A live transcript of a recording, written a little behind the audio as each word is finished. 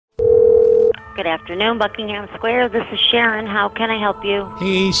Good afternoon, Buckingham Square. This is Sharon. How can I help you?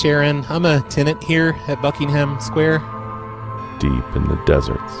 Hey, Sharon. I'm a tenant here at Buckingham Square. Deep in the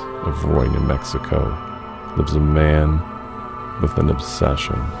deserts of Roy, New Mexico, lives a man with an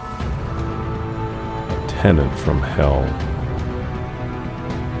obsession. A tenant from hell,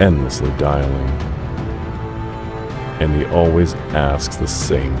 endlessly dialing. And he always asks the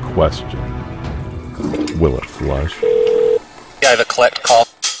same question. Will it flush? Yeah, I have a collect call.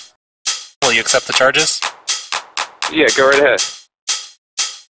 Will you accept the charges? Yeah, go right ahead.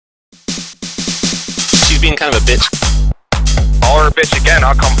 She's being kind of a bitch. Call her a bitch again,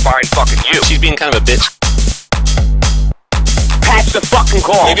 I'll come find fucking you. She's being kind of a bitch. Patch the fucking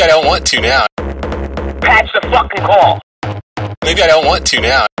call. Maybe I don't want to now. Patch the fucking call. Maybe I don't want to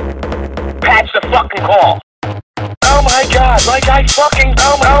now. Patch the fucking call. Oh my god, like I fucking,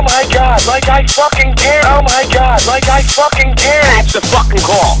 oh my god, like I fucking care. Oh my god, like I fucking care. Patch the fucking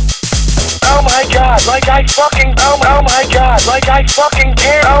call. Oh my god, like I fucking, oh my god, like I fucking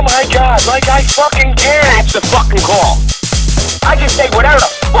care. Oh my god, like I fucking care. Patch the fucking call. I can say whatever the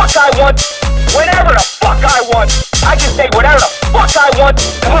fuck I want, whenever the fuck I want. I can say whatever the fuck I want.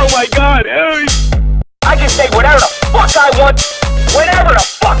 Oh my god, I can say whatever the fuck I want, whenever the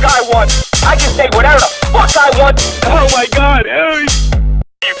fuck I want. I can say whatever the fuck I want. Oh my god,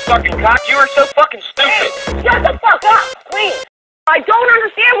 you fucking cock, you are so fucking stupid. Shut the fuck up, please. I don't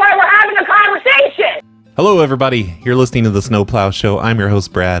understand why we're having a conversation. Hello, everybody. You're listening to the Snowplow Show. I'm your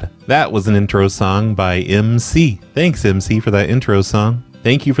host, Brad. That was an intro song by MC. Thanks, MC, for that intro song.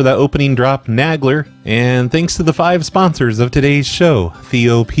 Thank you for that opening drop, Naglerr. And thanks to the 5 sponsors of today's show,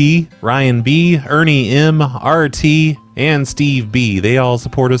 Theo P, Ryan B, Ernie M, RT, and Steve B. They all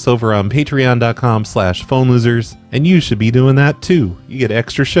support us over on patreon.com/phonelosers, and you should be doing that too. You get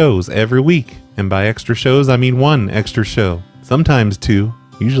extra shows every week. And by extra shows, I mean 1 extra show. Sometimes 2.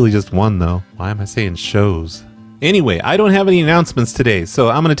 Usually just 1, though. Why am I saying shows? Anyway, I don't have any announcements today, so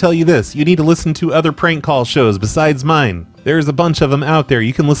I'm going to tell you this. You need to listen to other prank call shows besides mine. There's a bunch of them out there.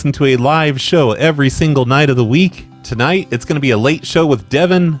 You can listen to a live show every single night of the week. Tonight, it's going to be a late show with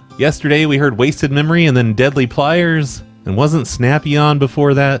Devin. Yesterday, we heard Wasted Memory and then Deadly Pliers. And wasn't Snappy on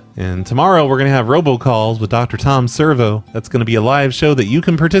before that? And tomorrow, we're going to have robocalls with Dr. Tom Servo. That's going to be a live show that you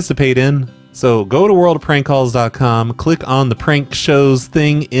can participate in. So go to worldofprankcalls.com, click on the prank shows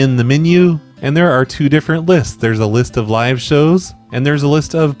thing in the menu, and there are 2 different lists. There's a list of live shows, and there's a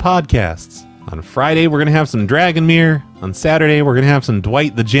list of podcasts. On Friday, we're going to have some Dragonmere. On Saturday, we're going to have some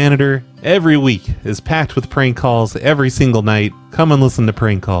Dwight the Janitor. Every week is packed with prank calls every single night. Come and listen to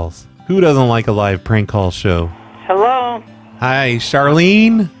prank calls. Who doesn't like a live prank call show? Hello? Hi,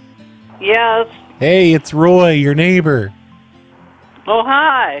 Charlene? Yes. Hey, it's Roy, your neighbor. Oh,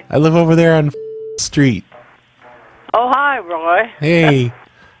 hi. I live over there on Street. Oh, hi, Roy. Hey.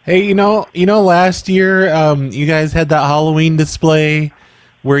 Hey, you know, last year, you guys had that Halloween display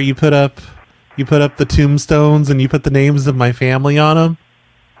where you put up the tombstones and you put the names of my family on them?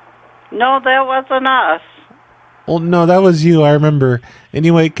 No, that wasn't us. Well, no, that was you, I remember.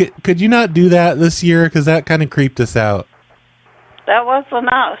 Anyway, could you not do that this year? Because that kind of creeped us out. That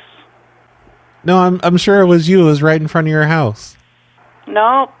wasn't us. No, I'm sure it was you. It was right in front of your house.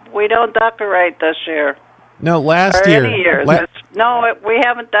 No, we don't decorate this year. No, last or year. Any years. We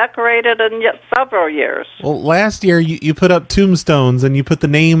haven't decorated in yet several years. Well, last year you put up tombstones and you put the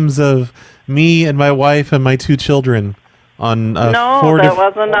names of me and my wife and my 2 children on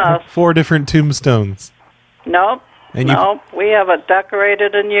wasn't us. 4 different tombstones. Nope. We haven't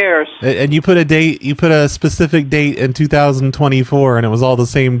decorated in years. And you put a date. You put a specific date in 2024, and it was all the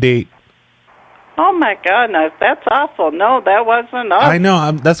same date. Oh my goodness, that's awful. No, that wasn't us. I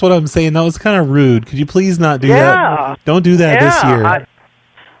know. That's what I'm saying. That was kind of rude. Could you please not do that? Don't do that this year.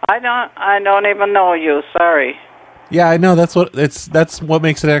 I don't even know you. Sorry. Yeah, I know. That's what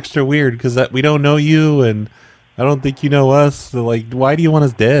makes it extra weird because we don't know you, and I don't think you know us. So, like, why do you want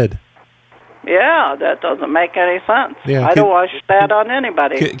us dead? Yeah, that doesn't make any sense. Yeah, I don't wish that on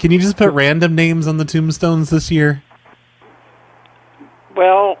anybody. Can you just put random names on the tombstones this year?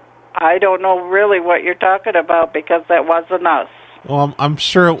 Well, I don't know really what you're talking about because that wasn't us. Well, I'm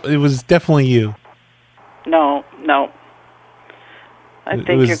sure it was definitely you. No. I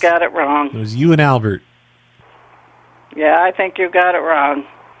think you got it wrong. It was you and Albert. Yeah, I think you got it wrong.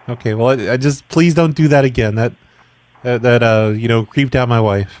 Okay, well, I just please don't do that again. That creeped out my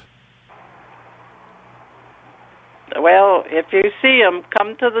wife. Well, if you see him,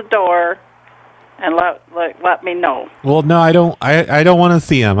 come to the door and let me know. Well, no, I don't. I don't want to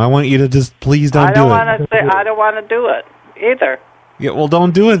see him. I want you to just please don't do it. I don't want to do it either. Yeah, well,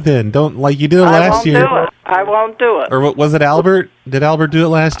 don't do it then. Don't like you did it last year. I won't do it. Or was it Albert? Did Albert do it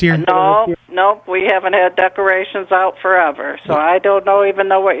last year? No, Nope, we haven't had decorations out forever, so I don't even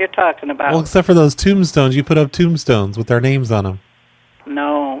know what you're talking about. Well, except for those tombstones. You put up tombstones with our names on them.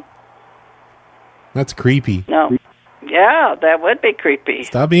 No. That's creepy. No. Yeah, that would be creepy.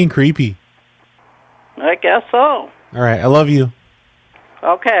 Stop being creepy. I guess so. All right, I love you.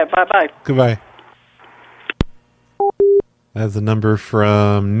 Okay, bye-bye. Goodbye. That's a number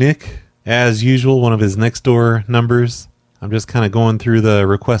from Nick. As usual, one of his next door numbers. I'm just kind of going through the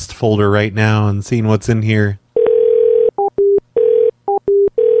request folder right now and seeing what's in here.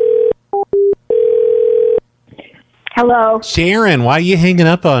 Hello. Sharon, why are you hanging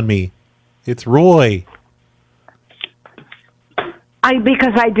up on me? It's Roy.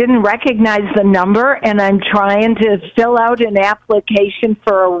 Because I didn't recognize the number, and I'm trying to fill out an application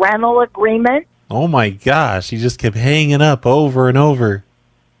for a rental agreement. Oh my gosh, you just kept hanging up over and over.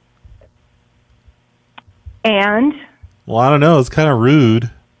 And? Well, I don't know. It's kind of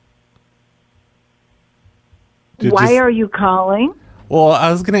rude. Why are you calling? Well,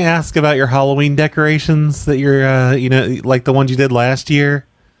 I was going to ask about your Halloween decorations that you're, like the ones you did last year.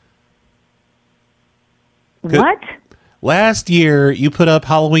 What? Last year, you put up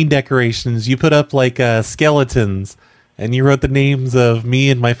Halloween decorations. You put up, like, skeletons. And you wrote the names of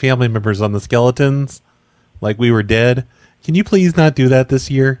me and my family members on the skeletons. Like we were dead. Can you please not do that this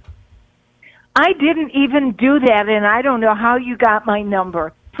year? I didn't even do that, and I don't know how you got my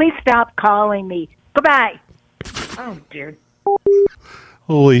number. Please stop calling me. Goodbye. Oh, dear.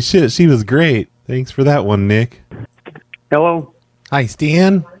 Holy shit, she was great. Thanks for that one, Nick. Hello? Hi,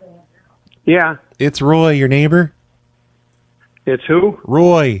 Stan. Yeah. It's Roy, your neighbor. It's who?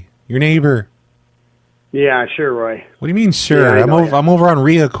 Roy, your neighbor. Yeah, sure, Roy. What do you mean, sure? Yeah, I'm over on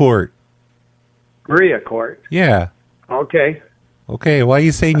Rhea Court. Rhea Court? Yeah. Okay. Okay, why are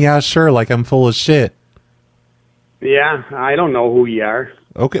you saying yeah, sure, like I'm full of shit? Yeah, I don't know who you are.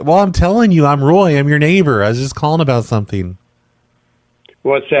 Okay, well, I'm telling you, I'm Roy. I'm your neighbor. I was just calling about something.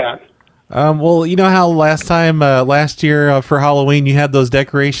 What's that? Well, you know how last year for Halloween, you had those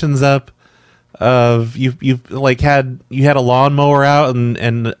decorations up of you had a lawnmower out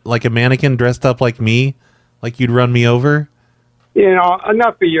and like a mannequin dressed up like me, like you'd run me over. You know,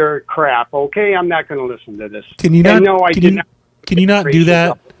 enough of your crap, okay? I'm not going to listen to this. Can you not? And no, I did not. Can you not do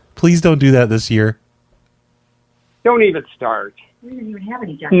that? Please don't do that this year. Don't even start. We didn't even have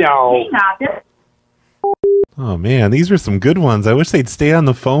any No. Oh man, these were some good ones. I wish they'd stay on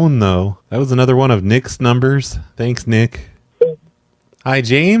the phone though. That was another one of Nick's numbers. Thanks, Nick. Hi,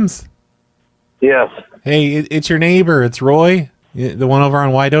 James. Yes. Hey, it's your neighbor. It's Roy, the one over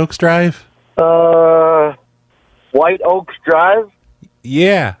on White Oaks Drive. White Oaks Drive?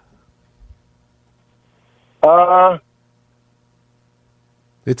 Yeah.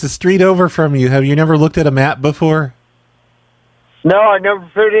 It's a street over from you. Have you never looked at a map before? No, I never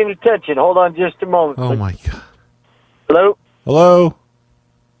paid any attention. Hold on just a moment. Oh my God. Hello? Hello?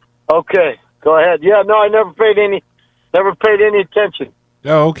 Okay, go ahead. Yeah, no, I never paid any attention.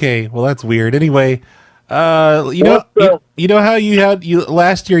 Oh, okay. Well, that's weird. Anyway, you know how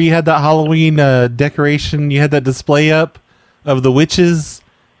last year you had that Halloween decoration, you had that display up of the witches,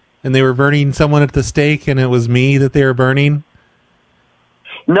 and they were burning someone at the stake, and it was me that they were burning?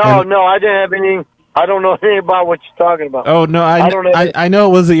 No, I didn't have any. I don't know anything about what you're talking about. Oh, no, I know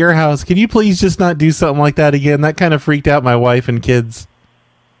it was at your house. Can you please just not do something like that again? That kind of freaked out my wife and kids.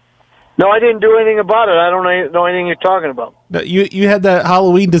 No, I didn't do anything about it. I don't know anything you're talking about. No, you had that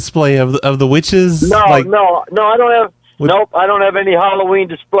Halloween display of the witches? No, I don't have. Nope, I don't have any Halloween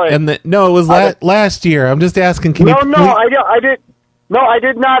display. And it was last year. I'm just asking. I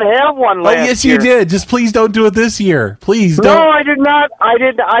did not have one last year. Oh, yes, you did. Just please don't do it this year. Please don't. No, I did not. I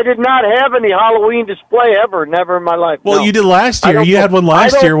did not have any Halloween display ever. Never in my life. Well, no. You did last year. You had one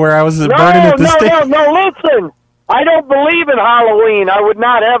last year where I was burning at the stake. No, listen. I don't believe in Halloween. I would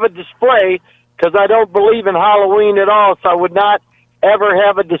not have a display because I don't believe in Halloween at all. So I would not ever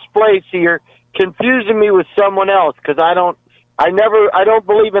have a display. So you're confusing me with someone else because I don't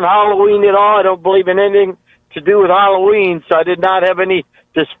believe in Halloween at all. I don't believe in anything to do with Halloween, so I did not have any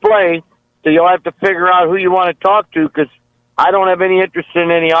display. So you'll have to figure out who you want to talk to because I don't have any interest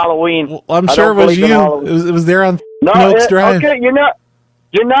in any Halloween. Well, I'm sure it was you. It was there on Oaks Drive. Okay, you're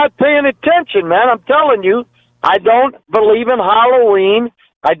not paying attention, man. I'm telling you, I don't believe in Halloween.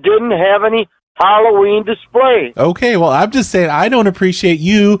 I didn't have any Halloween display. Okay, well, I'm just saying I don't appreciate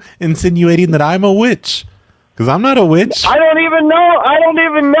you insinuating that I'm a witch. Because I'm not a witch. I don't even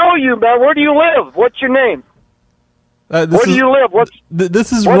know you, man. Where do you live? What's your name? Where do you live?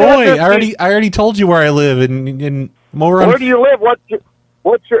 This is Roy. I already told you where I live, and where do you live?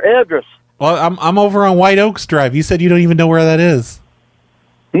 What's your address? Well, I'm over on White Oaks Drive. You said you don't even know where that is.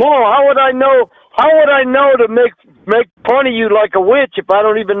 No, how would I know? How would I know to make fun of you like a witch if I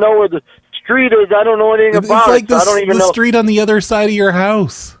don't even know where the street is? I don't know anything about like it. So I don't even the know. street on the other side of your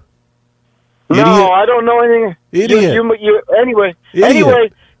house. No, Idiot. I don't know anything. Idiot. Anyway,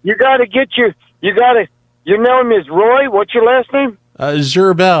 Idiot. you got to get your. Your name is Roy. What's your last name?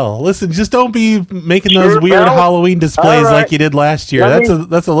 Gerbel. Listen, just don't be making those weird Gerbel? Halloween displays All right. like you did last year. Let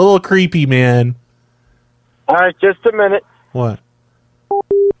That's a little creepy, man. All right, just a minute. What?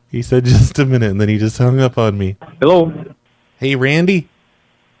 He said just a minute, and then he just hung up on me. Hello. Hey, Randy.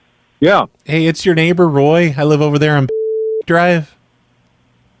 Yeah. Hey, it's your neighbor, Roy. I live over there on Drive.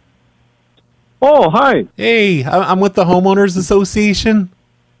 Oh, hi. Hey, I'm with the Homeowners Association.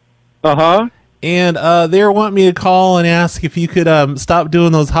 Uh-huh. And they were wanting me to call and ask if you could stop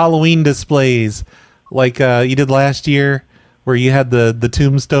doing those Halloween displays like you did last year, where you had the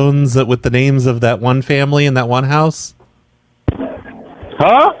tombstones with the names of that one family in that one house.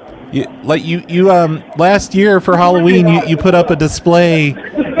 Huh? You last year for Halloween you put up a display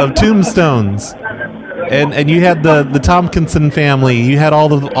of tombstones, and you had the Tompkinson family. You had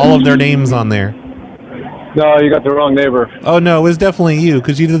all of their names on there. No, you got the wrong neighbor. Oh no, it was definitely you,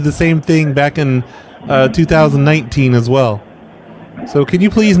 because you did the same thing back in 2019 as well. So can you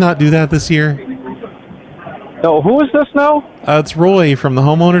please not do that this year? No, who is this now? It's Roy from the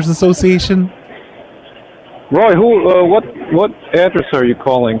Homeowners Association. Roy, who? What address are you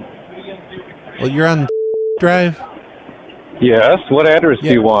calling? Well, you're on Drive. Yes. What address do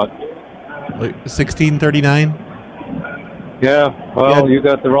you want? 1639. Yeah. Well, you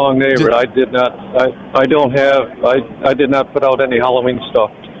got the wrong neighbor. I did not. I don't have. I did not put out any Halloween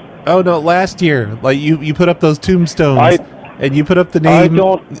stuff. Oh no, last year, like you put up those tombstones, and you put up the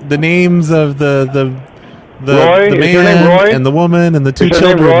names of the Roy, the is your name man Roy? and the woman and the two Is your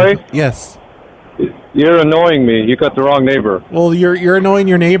name children. Roy? Yes. You're annoying me. You got the wrong neighbor. Well, you're annoying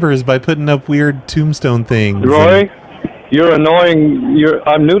your neighbors by putting up weird tombstone things. Roy, you're annoying.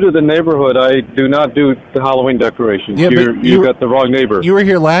 I'm new to the neighborhood. I do not do the Halloween decorations. Yeah, you got the wrong neighbor. You were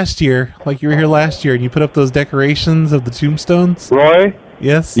here last year, and you put up those decorations of the tombstones. Roy?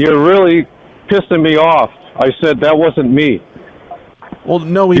 Yes? You're really pissing me off. I said that wasn't me. Well,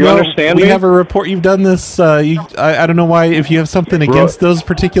 no, we understand we me? have a report. You've done this. I don't know why. If you have something against those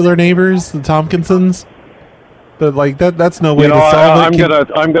particular neighbors, the Tompkinsons, but like that's no way to solve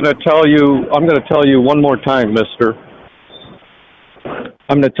it. I'm gonna tell you one more time, Mister.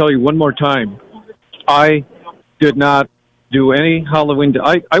 I'm gonna tell you one more time. I did not do any Halloween.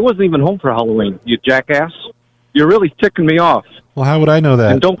 I wasn't even home for Halloween. You jackass! You're really ticking me off. Well, how would I know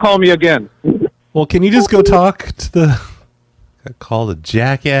that? And don't call me again. Well, can you just go talk to the? Got called a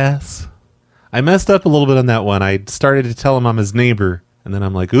jackass. I messed up a little bit on that one. I started to tell him I'm his neighbor, and then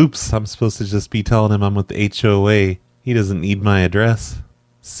I'm like, oops, I'm supposed to just be telling him I'm with the HOA. He doesn't need my address.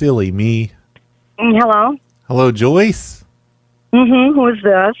 Silly me. Hello? Hello, Joyce? Mm-hmm. Who is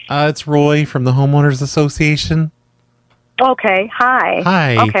this? It's Roy from the Homeowners Association. Okay. Hi.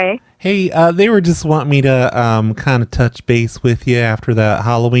 Hi. Okay. Hey, they were just wanting me to kind of touch base with you after that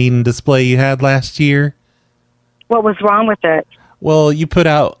Halloween display you had last year. What was wrong with it? Well, you put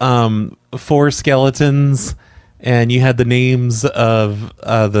out 4 skeletons, and you had the names of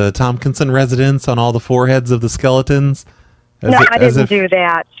the Tompkinson residents on all the foreheads of the skeletons. No, I didn't do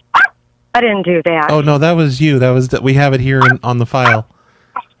that. I didn't do that. Oh no, that was you. We have it here on the file.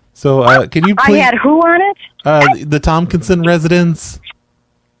 So can you please? I had who on it? The Tompkinson residents.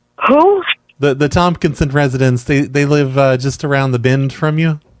 Who? The Tompkinson residents. They live just around the bend from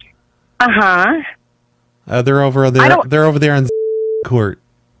you. Uh-huh. They're over there. They're over there in court.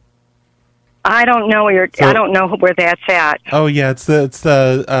 I don't know I don't know where that's at. Oh yeah, it's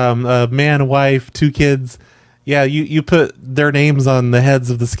the man, wife, 2 kids. Yeah, you put their names on the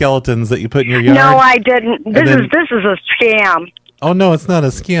heads of the skeletons that you put in your yard. No, I didn't. This is a scam. Oh no, it's not a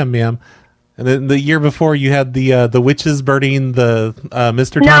scam, ma'am. And then the year before, you had the witches burning the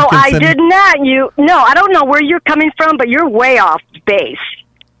Mr. Tompkinson. No, I did not. I don't know where you're coming from, but you're way off base.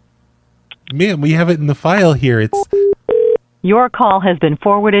 Ma'am, we have it in the file here. It's your call has been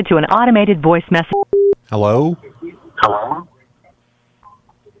forwarded to an automated voice message. Hello? Hello?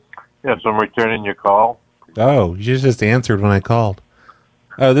 Yes, I'm returning your call. Oh, you just answered when I called.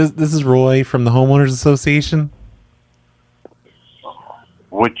 This is Roy from the Homeowners Association.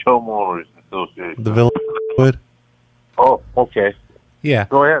 Which homeowners association? The Villawood. Oh, okay. Yeah.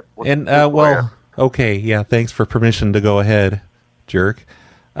 Go ahead. Okay, yeah, thanks for permission to go ahead, jerk.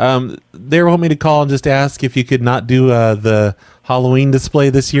 They want me to call and just ask if you could not do the Halloween display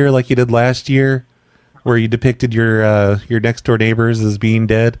this year like you did last year, where you depicted your next door neighbors as being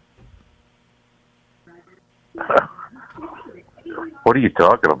dead. What are you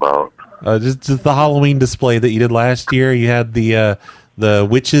talking about? Just the Halloween display that you did last year. You had the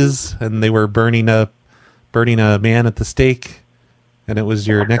witches, and they were burning a man at the stake, and it was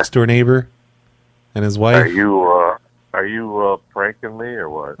your next door neighbor and his wife. Are you pranking me or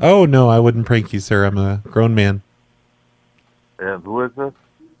what? Oh no, I wouldn't prank you, sir. I'm a grown man. And who is this?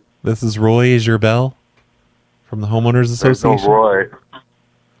 This is Roy. Is your bell from the homeowners association? There's no Roy.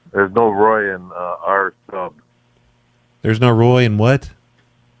 There's no Roy in our sub. There's no Roy in what?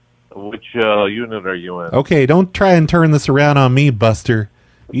 Which unit are you in? Okay, don't try and turn this around on me, Buster.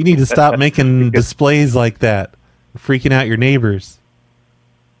 You need to stop making displays like that, freaking out your neighbors.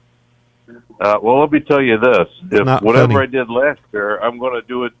 Well, let me tell you this. If not whatever funny. I did last year, I'm going to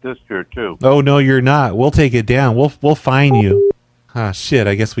do it this year, too. Oh, no, you're not. We'll take it down. We'll fine you. Ah, shit,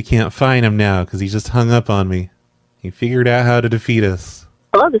 I guess we can't fine him now because he just hung up on me. He figured out how to defeat us.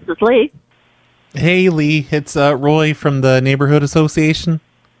 Hello, this is Lee. Hey, Lee. It's Roy from the Neighborhood Association.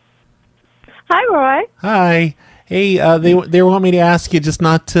 Hi, Roy. Hi. Hey, they want me to ask you just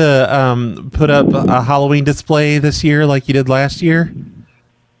not to put up a Halloween display this year like you did last year.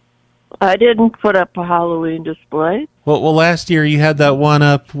 I didn't put up a Halloween display. Well, last year you had that one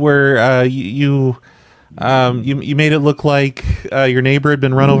up where you made it look like your neighbor had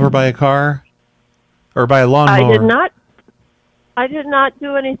been run over by a car or by a lawnmower. I did not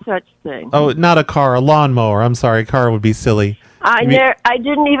do any such thing. Oh, not a car, a lawnmower. I'm sorry, a car would be silly. I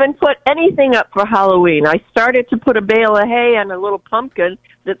didn't even put anything up for Halloween. I started to put a bale of hay and a little pumpkin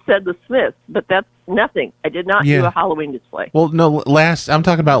that said the Smiths, but that's nothing. I did not do a Halloween display. Well, no, I'm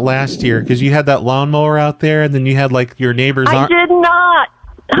talking about last year because you had that lawnmower out there, and then you had like your neighbor's. I did not,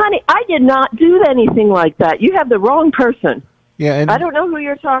 honey. I did not do anything like that. You have the wrong person. Yeah, and I don't know who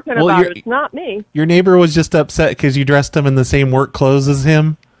you're talking about. It's not me. Your neighbor was just upset because you dressed him in the same work clothes as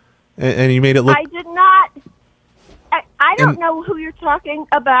him, and you made it look. I did not. I don't know who you're talking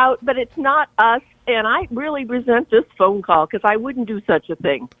about, but it's not us, and I really resent this phone call because I wouldn't do such a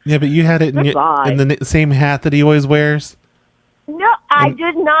thing. Yeah, but you had it in the same hat that he always wears. No, I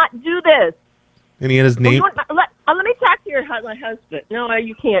did not do this. And he had his name. Let me talk to my husband. No,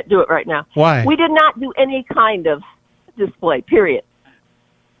 you can't do it right now. Why? We did not do any kind of display, period.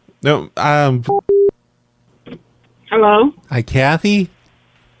 No, Hello? Hi, Kathy?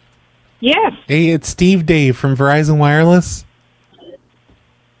 Yes. Hey, it's Steve Dave from Verizon Wireless.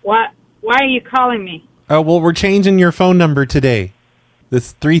 What? Why are you calling me? Oh, well, we're changing your phone number today.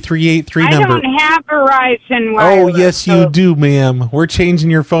 This 3383 number. I don't have Verizon Oh, Wireless. yes, you do, ma'am. We're changing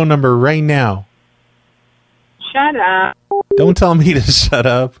your phone number right now. Shut up. Don't tell me to shut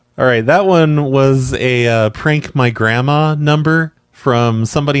up. All right, that one was a prank my grandma number from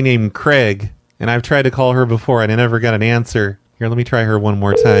somebody named Craig, and I've tried to call her before and I never got an answer. Here, let me try her one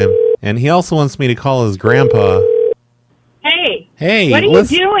more time. And he also wants me to call his grandpa. Hey, what are you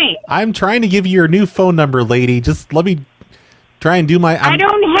doing? I'm trying to give you your new phone number, lady. Just let me try and do my... I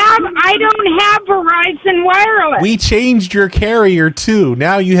don't have Verizon Wireless. We changed your carrier, too.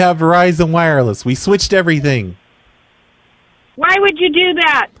 Now you have Verizon Wireless. We switched everything. Why would you do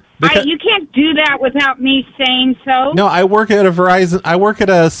that? You can't do that without me saying so. No, I work at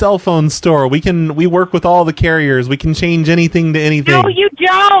a cell phone store. We work with all the carriers. We can change anything to anything. No, you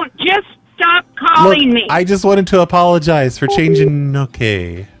don't. Just stop calling me. I just wanted to apologize for changing.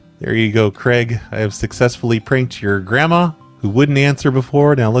 Okay. There you go, Craig. I have successfully pranked your grandma, who wouldn't answer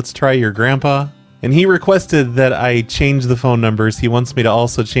before. Now let's try your grandpa. And he requested that I change the phone numbers. He wants me to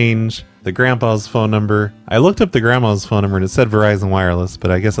also change the grandpa's phone number. I looked up the grandma's phone number and it said Verizon Wireless,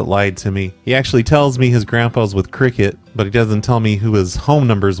 but I guess it lied to me. He actually tells me his grandpa's with Cricket, but he doesn't tell me who his home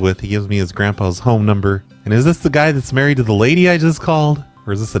number's with. He gives me his grandpa's home number. And is this the guy that's married to the lady I just called?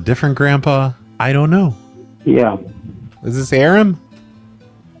 Or is this a different grandpa? I don't know. Yeah. Is this Aram?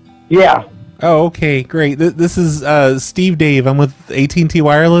 Yeah. Oh, okay, great. This is Steve Dave. I'm with AT&T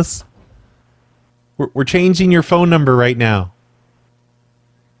Wireless. We're changing your phone number right now.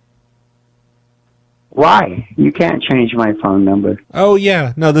 Why? You can't change my phone number. Oh,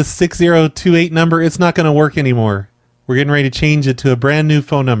 yeah. No, this 6028 number, it's not going to work anymore. We're getting ready to change it to a brand new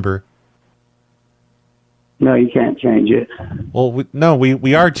phone number. No, you can't change it. Well,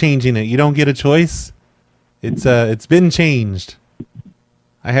 we are changing it. You don't get a choice. It's been changed.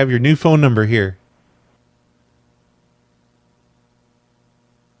 I have your new phone number here.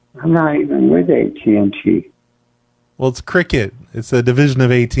 I'm not even with AT&T. Well, it's Cricket. It's a division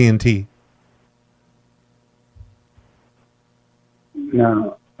of AT&T.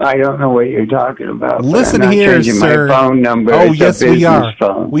 No, I don't know what you're talking about. Listen I'm not here, changing sir. my phone number. Oh, It's yes, a we are. business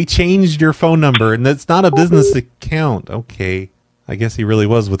phone. We changed your phone number, and that's not a business account. Okay. I guess he really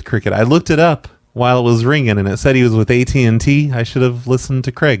was with Cricket. I looked it up. while it was ringing, and it said he was with AT&T. I should have listened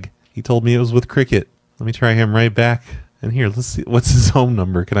to Craig. He told me it was with Cricket. Let me try him right back. And here, let's see. What's his home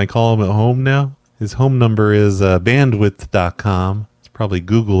number? Can I call him at home now? His home number is bandwidth.com. It's probably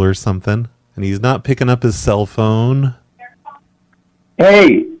Google or something. And he's not picking up his cell phone.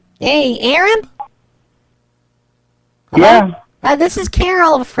 Hey. Hey, Aaron? Yeah. This is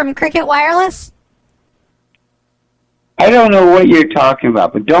Carol from Cricket Wireless. I don't know what you're talking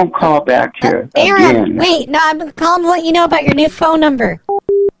about, but don't call back here Aaron, again. wait, no, I'm calling to let you know about your new phone number.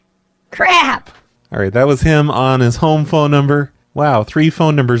 Crap. All right, that was him on his home phone number. Wow, 3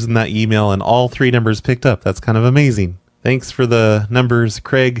 phone numbers in that email, and all 3 numbers picked up. That's kind of amazing. Thanks for the numbers,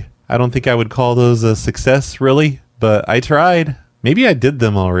 Craig. I don't think I would call those a success, really, but I tried. Maybe I did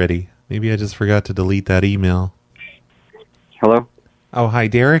them already. Maybe I just forgot to delete that email. Hello? Oh, hi,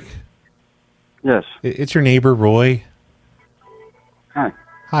 Derek? Yes. It's your neighbor, Roy. Hi.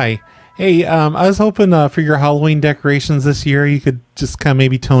 Hi. Hey, I was hoping for your Halloween decorations this year, you could just kind of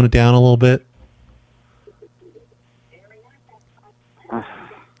maybe tone it down a little bit.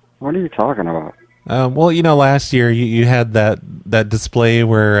 What are you talking about? Well, you know, last year you had that display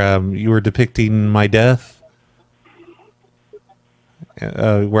where you were depicting my death,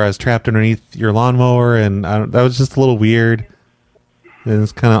 where I was trapped underneath your lawnmower, and that was just a little weird. It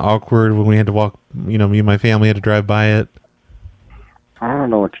was kind of awkward when we had to walk, you know, me and my family had to drive by it. I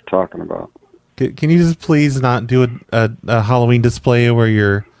don't know what you're talking about. Can you just please not do a Halloween display where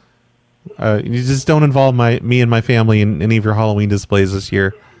you just don't involve me and my family in any of your Halloween displays this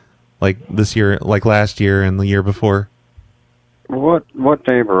year? Like this year, like last year and the year before. What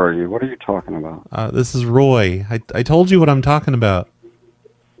neighbor are you? What are you talking about? This is Roy. I told you what I'm talking about.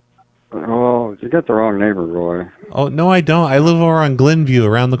 Well, you got the wrong neighbor, Roy. Oh, no, I don't. I live over on Glenview,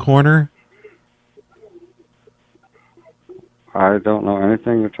 around the corner. I don't know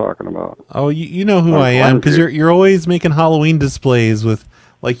anything you're talking about. Oh, you know who I am, because you're always making Halloween displays with,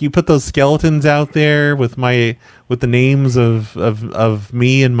 like, you put those skeletons out there with the names of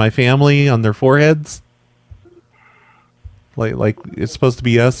me and my family on their foreheads. Like it's supposed to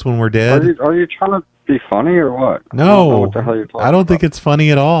be us when we're dead. Are you trying to be funny or what? No, I don't know what the hell you're talking I don't think it's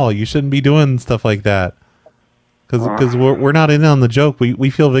funny at all. You shouldn't be doing stuff like that. Because we're not in on the joke. We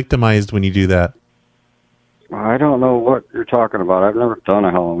feel victimized when you do that. I don't know what you're talking about. I've never done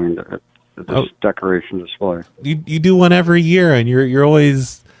a Halloween decoration display. You do one every year, and you're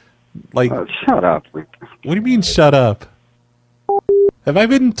always like. Shut up. What do you mean, shut up? Have I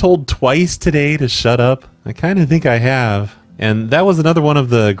been told twice today to shut up? I kind of think I have. And that was another one of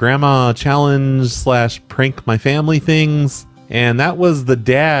the grandma challenge / prank my family things. And that was the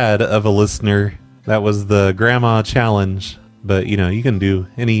dad of a listener. That was the grandma challenge. But, you know, you can do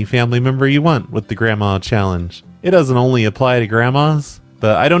any family member you want with the grandma challenge. It doesn't only apply to grandmas,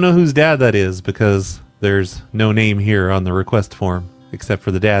 but I don't know whose dad that is because there's no name here on the request form except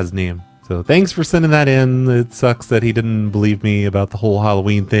for the dad's name. So thanks for sending that in. It sucks that he didn't believe me about the whole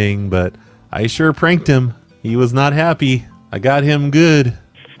Halloween thing, but I sure pranked him. He was not happy. I got him good.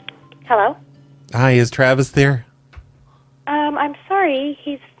 Hello? Hi, is Travis there? I'm sorry,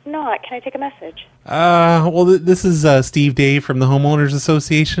 he's not. Can I take a message? Well, this is Steve Day from the Homeowners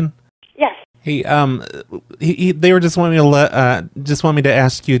Association. Yes. Hey, they were just wanting me to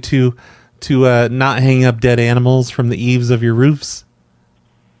ask you to not hang up dead animals from the eaves of your roofs.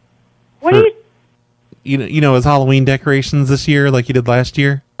 What are you? You know, as Halloween decorations this year, like you did last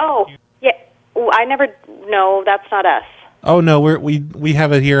year. Oh, yeah. I never. No, that's not us. Oh no, we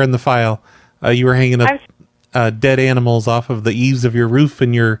have it here in the file. You were hanging up dead animals off of the eaves of your roof,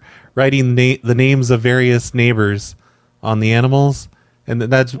 and you're writing the names of various neighbors on the animals. And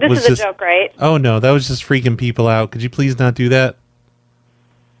this was is a joke, right? Oh no, that was just freaking people out. Could you please not do that?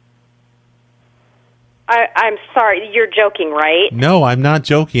 I'm sorry, you're joking, right? No, I'm not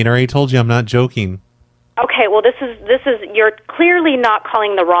joking. I already told you I'm not joking. Okay, well this is you're clearly not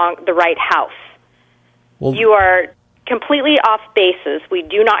calling the right house. Well, you are completely off bases. We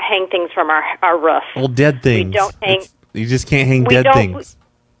do not hang things from our roof. Well, dead things. We don't hang. You just can't hang dead things.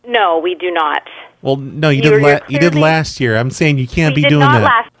 No, we do not. Well, no, you did last year. I'm saying you can't be doing that. We did not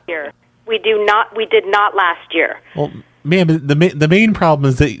last year. We did not last year. Well, ma'am, the main problem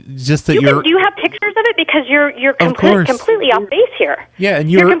is that do you have pictures of it? Because you're completely off base here. Yeah,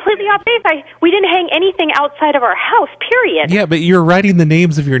 and you're completely off base. We didn't hang anything outside of our house. Period. Yeah, but you're writing the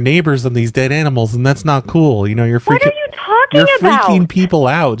names of your neighbors on these dead animals, and that's not cool. You know, you're freaking. What are you talking about? You're freaking people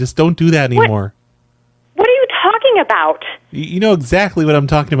out. Just don't do that anymore. What are you talking about? You know exactly what I'm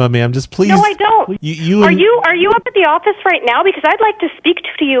talking about, ma'am. Just please. No, I don't. Are you up at the office right now? Because I'd like to speak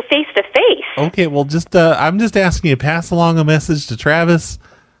to you face to face. Okay, well, I'm just asking you to pass along a message to Travis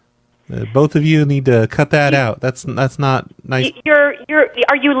Both of you need to cut that out. That's not nice. Are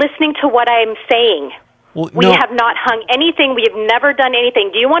you listening to what I'm saying? Well, we no. have not hung anything. We have never done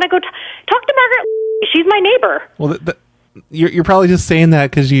anything. Do you want to go talk to Margaret? She's my neighbor. Well, you're probably just saying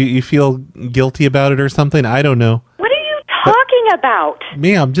that because you feel guilty about it or something. I don't know. What are you talking about?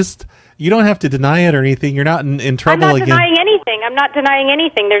 Ma'am, you don't have to deny it or anything. You're not in trouble I'm not again. denying anything. I'm not denying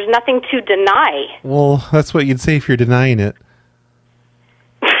anything. There's nothing to deny. Well, that's what you'd say if you're denying it.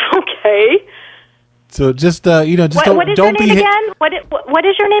 Okay. So just what is your name again? What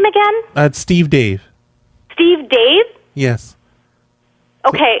is your name again? It's Steve Dave. Steve Dave? Yes.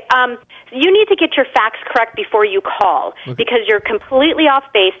 Okay, you need to get your facts correct before you call, because you're completely off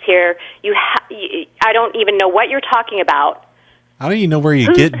base here. I don't even know what you're talking about. I don't even know where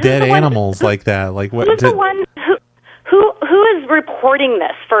you get dead animals like that. Like what? Who's the one who is reporting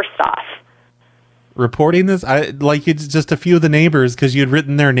this? First off, reporting this? It's just a few of the neighbors because you had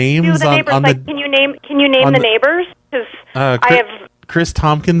written their names on the. Can you name the neighbors? Because I have Chris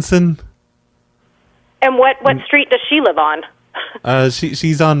Tompkinson. And what street does she live on?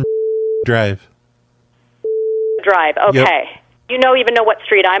 She's on Drive. Drive. Okay. Yep. You even know what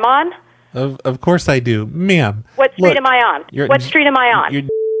street I'm on? Of course I do, ma'am. What street am I on? What street am I on? You're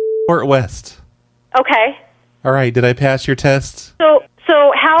Fort West. Okay. All right. Did I pass your test? So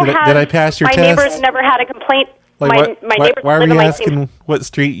how did I pass your my test? neighbors never had a complaint? Like my neighbors why live were in you my asking what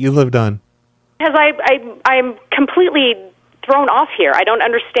street you lived on? Because I'm completely thrown off here. I don't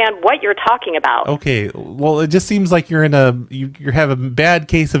understand what you're talking about. Okay. Well, it just seems like you have a bad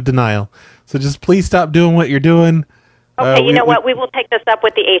case of denial. So just please stop doing what you're doing. Okay, you know what? We will take this up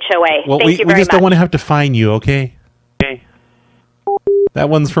with the HOA. Well, Thank you very we just much. don't want to have to fine you, okay? Okay. That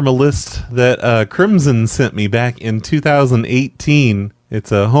one's from a list that Crimson sent me back in 2018.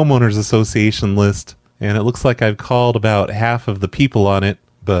 It's a homeowners association list, and it looks like I've called about half of the people on it,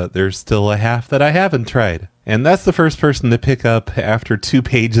 but there's still a half that I haven't tried. And that's the first person to pick up after 2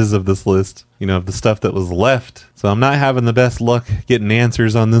 pages of this list, of the stuff that was left. So I'm not having the best luck getting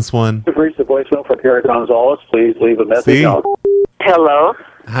answers on this one. You've reached the voicemail for Gary Gonzalez. Please leave a message. See? Hello?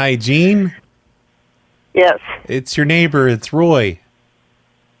 Hi, Gene? Yes. It's your neighbor. It's Roy.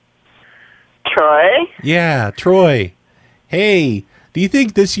 Troy? Yeah, Troy. Hey, do you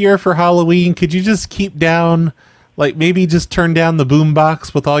think this year for Halloween, could you just keep down, maybe just turn down the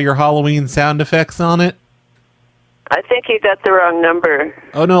boombox with all your Halloween sound effects on it? I think you got the wrong number.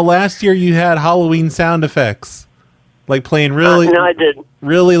 Oh, no, last year you had Halloween sound effects. Playing really no, I didn't.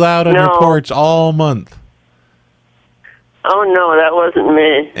 Really loud on your porch all month. Oh, no, that wasn't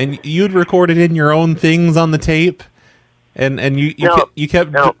me. And you'd recorded in your own things on the tape? And you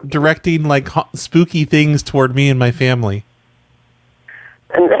kept directing, spooky things toward me and my family.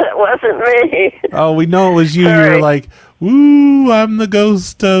 And that wasn't me. Oh, we know it was you. Sorry. You were like, "Woo, I'm the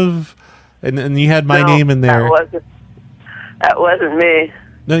ghost of," and you had my name in there. That wasn't me.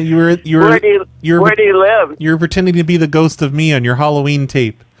 No, you were. Where do you live? You were pretending to be the ghost of me on your Halloween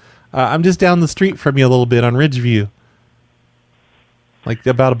tape. I'm just down the street from you a little bit on Ridgeview,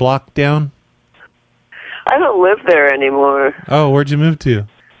 about a block down. I don't live there anymore. Oh, where'd you move to?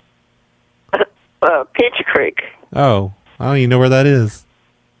 Peach Creek. Oh, I don't even know where that is.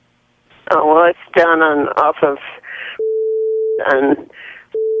 Oh, well, it's down off of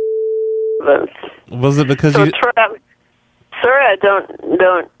Was it because you? Sir, I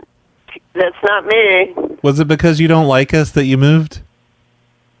don't. That's not me. Was it because you don't like us that you moved?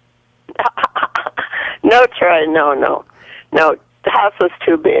 No, Troy. No. The house was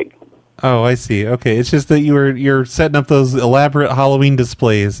too big. Oh, I see. Okay, it's just that you're setting up those elaborate Halloween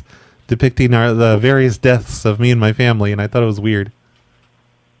displays depicting the various deaths of me and my family, and I thought it was weird.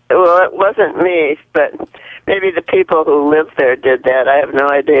 Well, it wasn't me, but maybe the people who lived there did that. I have no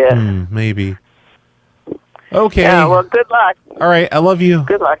idea. Maybe. Okay. Yeah, well, good luck. All right, I love you.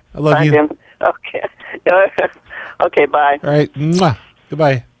 Good luck. I love Bye, you. Jim. Okay. Okay, bye. All right. Mwah.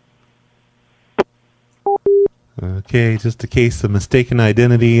 Goodbye. Okay, just a case of mistaken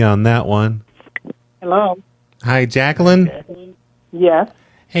identity on that one. Hello. Hi, Jacqueline. Yes.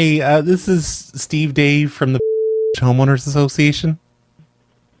 Hey, this is Steve Dave from the Homeowners Association.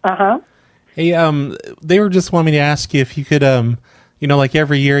 Uh-huh. Hey, they were just wanting me to ask you if you could,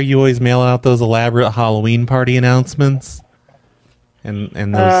 every year you always mail out those elaborate Halloween party announcements. And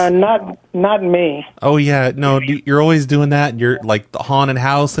those... not me. Oh, yeah. No, you're always doing that. You're the haunted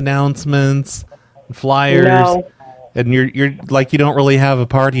house announcements, flyers. No. And you're you don't really have a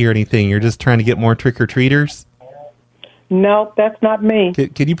party or anything. You're just trying to get more trick-or-treaters. No, that's not me.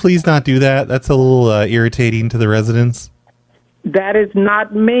 Can you please not do that? That's a little irritating to the residents. That is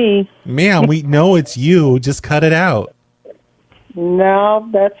not me. Ma'am, we know it's you. Just cut it out. No,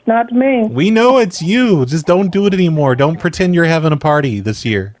 that's not me. We know it's you. Just don't do it anymore. Don't pretend you're having a party this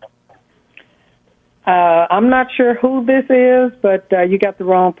year. I'm not sure who this is, but you got the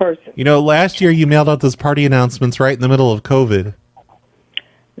wrong person. You know, last year you mailed out those party announcements right in the middle of COVID.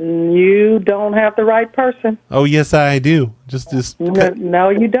 You don't have the right person. Oh, yes, I do. Just No,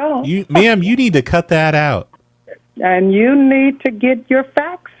 you don't. Ma'am, you need to cut that out. And you need to get your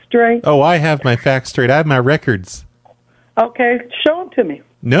facts straight. Oh, I have my facts straight. I have my records. Okay, show them to me.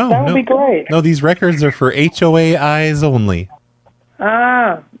 No, that would be great. No, these records are for HOA eyes only.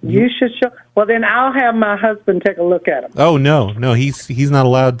 You should show. Well, then I'll have my husband take a look at them. Oh, no, he's not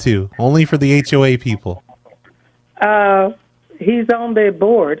allowed to. Only for the HOA people. He's on the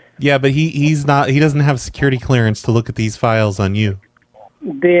board. Yeah, but he's not. He doesn't have security clearance to look at these files on you.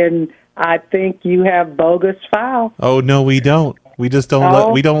 Then I think you have bogus files. Oh no, we don't. We just don't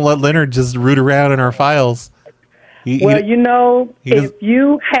let Leonard just root around in our files. If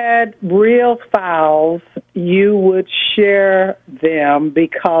you had real files, you would share them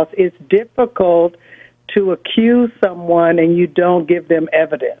because it's difficult to accuse someone and you don't give them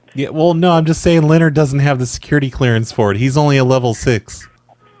evidence. Yeah, well, no, I'm just saying Leonard doesn't have the security clearance for it. He's only a level 6.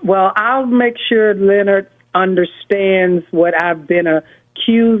 Well, I'll make sure Leonard understands what I've been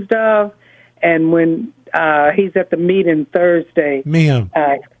accused of, and when he's at the meeting Thursday, ma'am,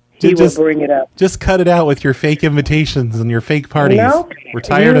 he will bring it up. Just cut it out with your fake invitations and your fake parties. No, we're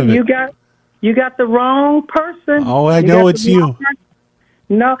tired of it. You got the wrong person. Oh, I know it's you.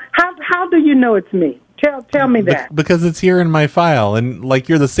 No, how do you know it's me? Tell me that. Because it's here in my file, and like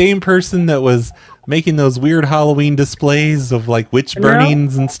you're the same person that was making those weird Halloween displays of like witch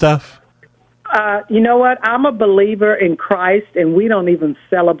burnings and stuff. You know what? I'm a believer in Christ, and we don't even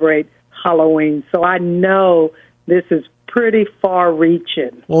celebrate Halloween, so I know this is pretty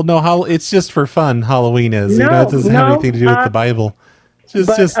far-reaching. Well, no, it's just for fun. Halloween is. It doesn't have anything to do with the Bible.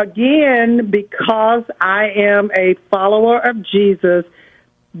 Again, because I am a follower of Jesus,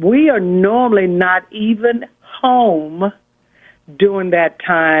 we are normally not even home during that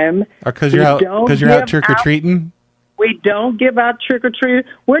time. Because you're out trick-or-treating? We don't give out trick-or-treating.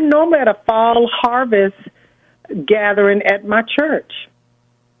 We're normally at a fall harvest gathering at my church.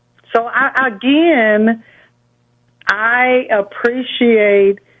 So, I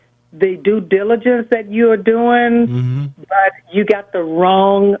appreciate the due diligence that you are doing, but you got the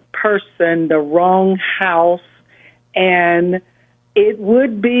wrong person, the wrong house, and it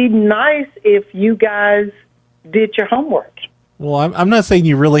would be nice if you guys did your homework. Well, I'm not saying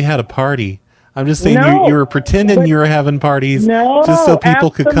you really had a party. I'm just saying you were pretending you were having parties just so people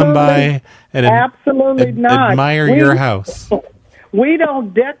could come by and admire your house. We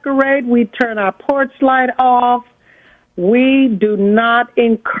don't decorate. We turn our porch light off. We do not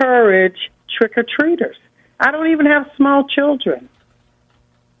encourage trick-or-treaters. I don't even have small children.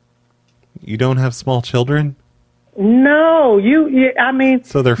 You don't have small children? No, I mean,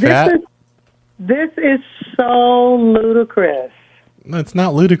 so they're fat? This is so ludicrous. No, it's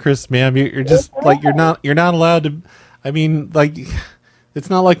not ludicrous, ma'am. You're just like you're not allowed to. I mean, like it's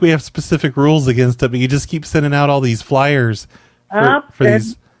not like we have specific rules against it, but you just keep sending out all these flyers for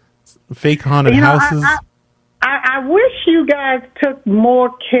these fake haunted houses. I wish you guys took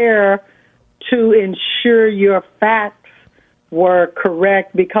more care to ensure your facts were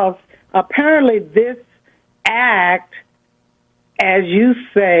correct, because apparently this act, as you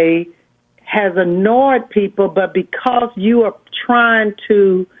say, has annoyed people, but because you are trying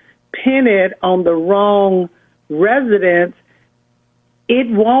to pin it on the wrong residents, it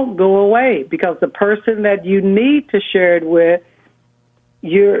won't go away, because the person that you need to share it with,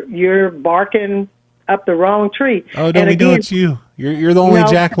 you're barking up the wrong tree. Oh, we know it's you. You're the only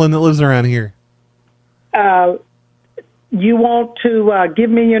Jacqueline that lives around here. You want to give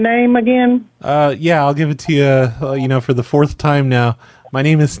me your name again? Yeah, I'll give it to you, for the 4th time now. My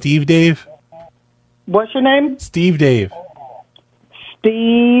name is Steve Dave. What's your name? Steve Dave.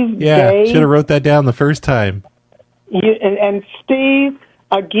 Steve Dave? Yeah, should have wrote that down the first time. And Steve,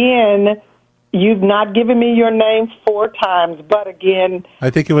 again, you've not given me your name 4 times, but again... I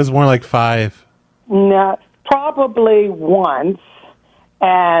think it was more like 5. No, probably once,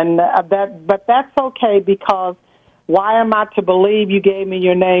 but that's okay, because why am I to believe you gave me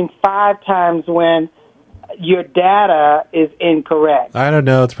your name 5 times when your data is incorrect? I don't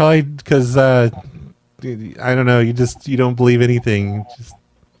know. It's probably because I don't know. You don't believe anything.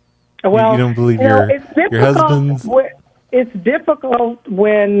 You don't believe your husband's. It's difficult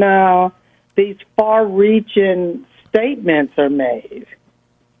when these far-reaching statements are made.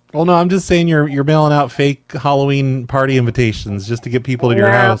 Well, no, I'm just saying you're mailing out fake Halloween party invitations just to get people to your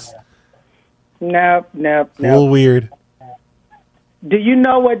house. Nope. A little weird. Do you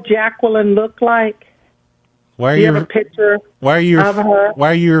know what Jacqueline looked like? Why are Do you have a picture of her? Why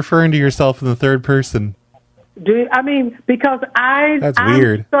are you referring to yourself in the third person? Because That's I'm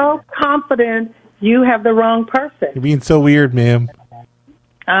weird. so confident you have the wrong person. You're being so weird, ma'am.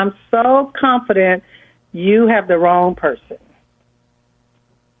 I'm so confident you have the wrong person.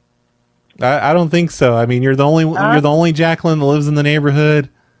 I don't think so. I mean, you're the only Jacqueline that lives in the neighborhood.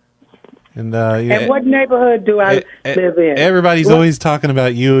 And And what neighborhood do I live in? Everybody's always talking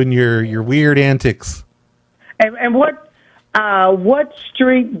about you and your weird antics. And what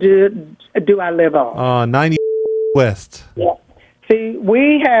street do I live on? 90 West. Yeah. See,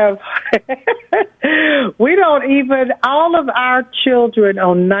 we have we don't even all of our children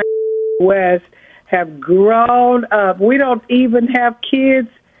on 90 West have grown up. We don't even have kids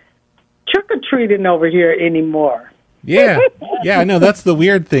trick-or-treating over here anymore. Yeah, I know. That's the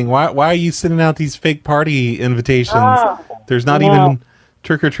weird thing. Why are you sending out these fake party invitations? There's not even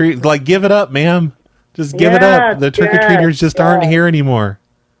trick-or-treat. Like, give it up, ma'am. Just give it up. The trick-or-treaters just aren't here anymore.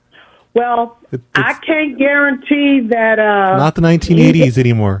 Well, I can't guarantee that... not the 1980s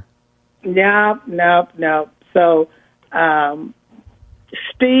anymore. No. So,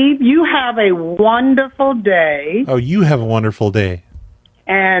 Steve, you have a wonderful day. Oh, you have a wonderful day.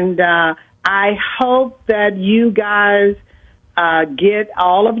 And I hope that you guys get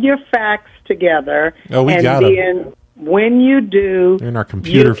all of your facts together. Oh, we got them. And then when you do, in our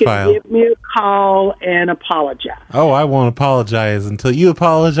computer file, give me a call and apologize. Oh, I won't apologize until you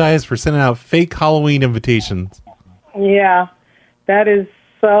apologize for sending out fake Halloween invitations. Yeah, that is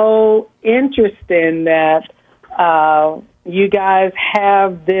so interesting that you guys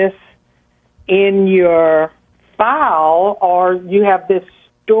have this in your file, or you have this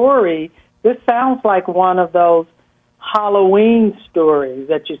story. This sounds like one of those Halloween stories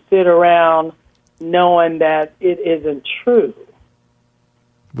that you sit around knowing that it isn't true.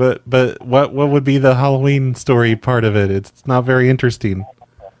 But what would be the Halloween story part of it? It's not very interesting.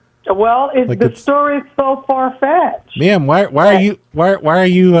 Well, the story is so far-fetched. Ma'am, why are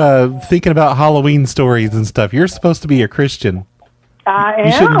you thinking about Halloween stories and stuff? You're supposed to be a Christian. I am.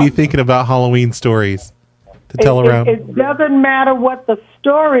 You shouldn't be thinking about Halloween stories to tell around. It doesn't matter what the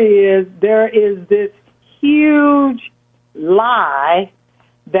story is. There is this huge lie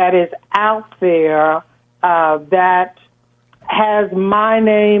that is out there that has my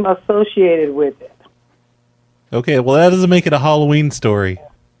name associated with it. Okay, well, that doesn't make it a Halloween story.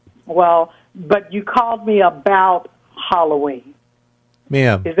 Well, but you called me about Halloween.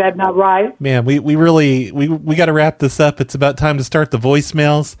 Ma'am. Is that not right? Ma'am, we got to wrap this up. It's about time to start the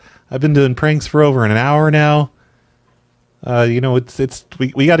voicemails. I've been doing pranks for over an hour now. We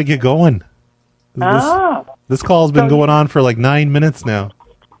got to get going. This call's been going on for like 9 minutes now.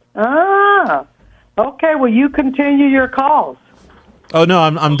 Okay. Well, you continue your calls. Oh no,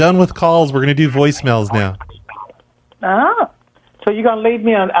 I'm done with calls. We're gonna do voicemails now. So you're gonna leave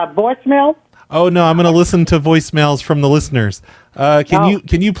me a voicemail? Oh no, I'm gonna listen to voicemails from the listeners.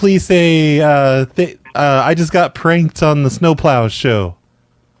 Can you please say I just got pranked on the Snowplow show.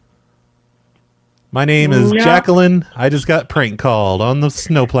 My name is Jacqueline. I just got prank called on the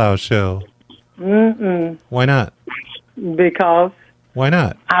Snowplow show. Why not? Because. Why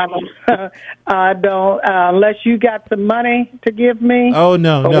not? I don't unless you got some money to give me. Oh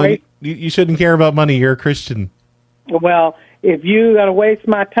no, you shouldn't care about money. You're a Christian. Well, if you gotta waste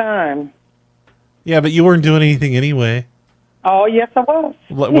my time. Yeah, but you weren't doing anything anyway. Oh yes, I was.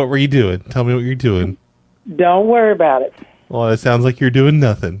 What were you doing? Tell me what you're doing. Don't worry about it. Well, it sounds like you're doing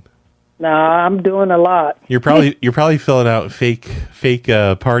nothing. No, I'm doing a lot. You're probably filling out fake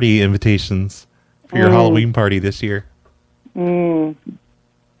party invitations for your Halloween party this year. All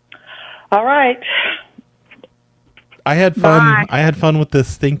right. I had fun. Bye. I had fun with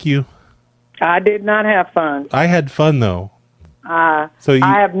this. Thank you. I did not have fun. I had fun though. I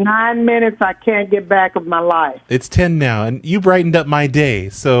have 9 minutes I can't get back of my life. It's 10 now, and you brightened up my day.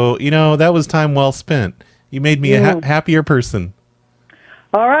 So that was time well spent. You made me a happier person.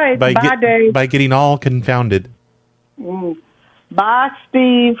 All right. Bye, Dave. By getting all confounded. Bye,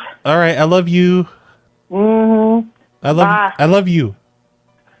 Steve. All right. I love you. Bye. I love you.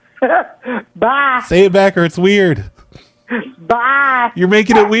 Bye. Say it back or it's weird. Bye. You're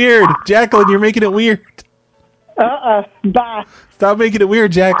making it weird. Jacqueline, you're making it weird. Bye. Stop making it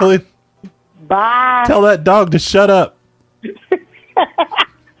weird, Jacqueline. Bye. Tell that dog to shut up.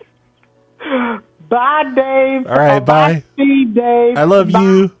 Bye, Dave. All right, bye. Steve, Dave. I love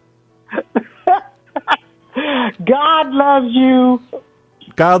you. God loves you.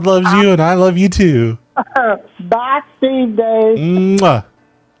 God loves you, and I love you too. Bye, Steve, Dave. Mwah.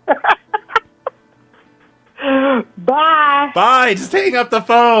 Bye. Bye. Just hang up the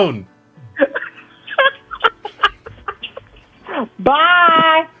phone.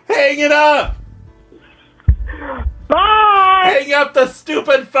 Bye. Hang it up. Bye. Hang up the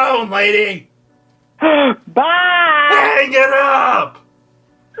stupid phone, lady. Bye. Hang it up.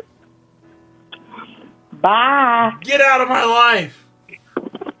 Bye. Get out of my life.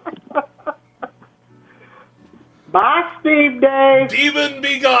 Bye, Steve Dave. Demon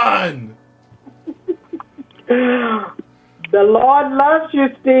be gone. The Lord loves you,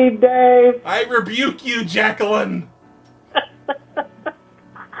 Steve Dave. I rebuke you, Jacqueline.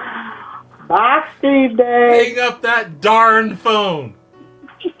 Bye, Steve Dave. Hang up that darn phone.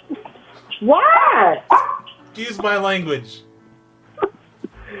 Why? Excuse my language.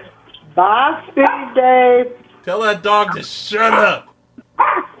 Bye, Steve Dave. Tell that dog to shut up.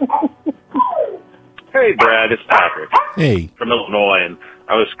 Hey, Brad, it's Patrick. Hey. From Illinois, and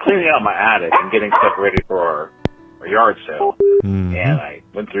I was cleaning out my attic and getting stuff ready for our yard sale. Mm-hmm. And I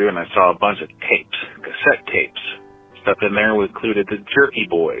went through and I saw a bunch of tapes, cassette tapes. Stuff in there included the Jerky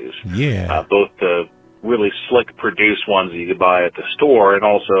Boys. Yeah. Both the really slick produced ones that you could buy at the store and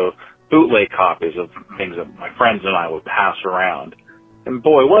also bootleg copies of things that my friends and I would pass around. And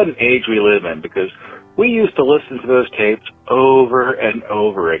boy, what an age we live in, because we used to listen to those tapes over and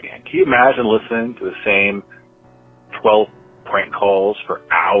over again. Can you imagine listening to the same 12 prank calls for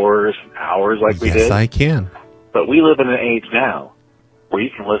hours and hours like we did? Yes, I can. But we live in an age now where you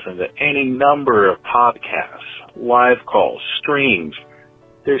can listen to any number of podcasts, live calls, streams.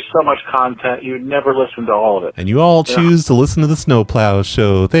 There's so much content, you'd never listen to all of it. And you all choose to listen to the Snowplow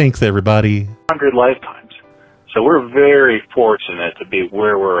Show. Thanks, everybody. 100 lifetimes. So we're very fortunate to be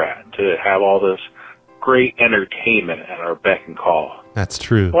where we're at, to have all this great entertainment at our beck and call. That's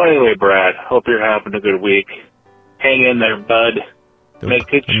true. Well, anyway, Brad, hope you're having a good week. Hang in there, bud. Make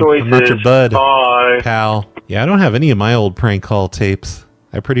good choices. I'm not your bud, Bye. pal. Yeah, I don't have any of my old prank call tapes.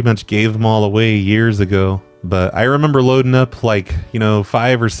 I pretty much gave them all away years ago. But I remember loading up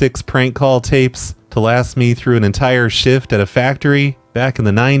 5 or 6 prank call tapes to last me through an entire shift at a factory back in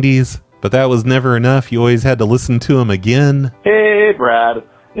the 90s. But that was never enough. You always had to listen to them again. Hey, Brad.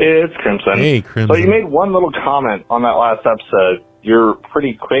 It's Crimson. Hey, Crimson. So you made one little comment on that last episode. You're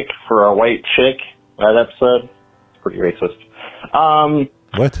pretty quick for a white chick. That episode. It's pretty racist.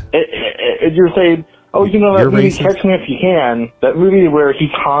 What? You're saying, oh, you know that You're movie, racist? Catch Me If You Can, that movie where he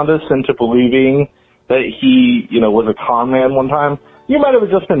conned us into believing that he, was a con man one time? You might have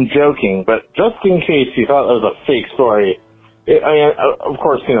just been joking, but just in case you thought it was a fake story, of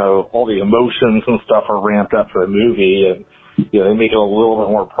course, all the emotions and stuff are ramped up for the movie, and they make it a little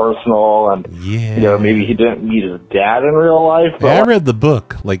bit more personal, and maybe he didn't meet his dad in real life. But Yeah, I read the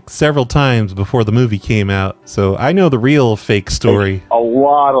book several times before the movie came out, so I know the real fake story. a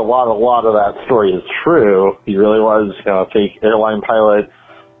lot of that story is true. He really was a fake airline pilot.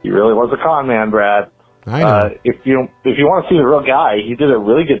 He really was a con man, Brad. I know. If you want to see the real guy, he did a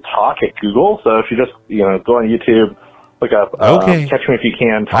really good talk at Google. So if you just go on YouTube, look up Catch Me If You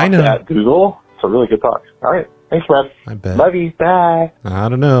Can talk at Google. It's a really good talk. All right. Thanks, Brad. I bet. Love you. Bye. I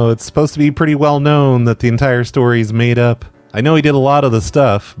don't know. It's supposed to be pretty well known that the entire story's made up. I know he did a lot of the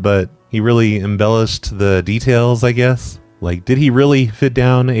stuff, but he really embellished the details, I guess. Did he really fit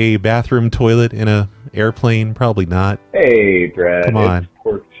down a bathroom toilet in a airplane? Probably not. Hey, Brad. Come on. It's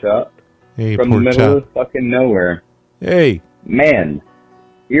Pork Chop. Hey, from the Pork middle Chop. of fucking nowhere. Hey. Man,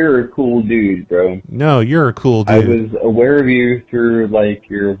 you're a cool dude, bro. No, you're a cool dude. I was aware of you through,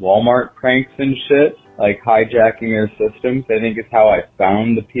 your Walmart pranks and shit, hijacking their systems. I think is how I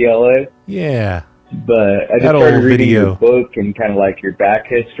found the PLA. Yeah. But I just That started old reading video. your book and kind of your back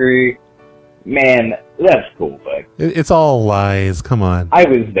history. Man, that's cool, bud. It's all lies. Come on. I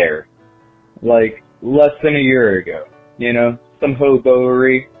was there, less than a year ago. Some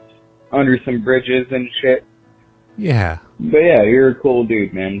hoboery under some bridges and shit. Yeah. But yeah, you're a cool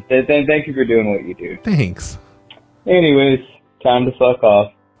dude, man. Thank you for doing what you do. Thanks. Anyways, time to fuck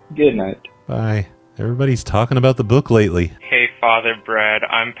off. Good night. Bye. Everybody's talking about the book lately. Hey, Father Brad,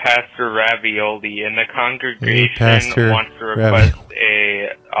 I'm Pastor Ravioli, and the congregation Pastor wants to request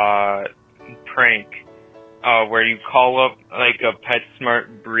a prank where you call up a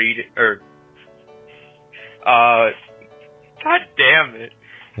PetSmart breed or God damn it.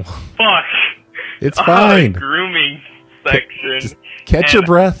 Fuck. It's fine. Grooming section. Just catch your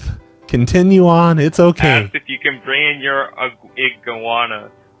breath. Continue on. It's okay. Asked if you can bring in your iguana,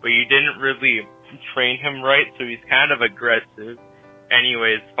 but you didn't really train him right, so he's kind of aggressive.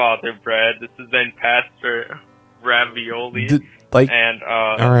 Anyways, Father Brad, this has been Pastor Ravioli. And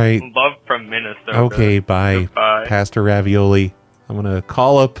all right. love from Minnesota. Okay, bye. Goodbye. Pastor Ravioli. I'm going to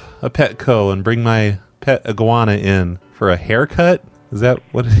call up a Petco and bring my pet iguana in for a haircut? Is that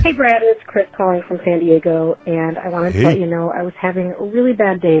what? Hey, Brad, it's Chris calling from San Diego, and I wanted to let you know I was having a really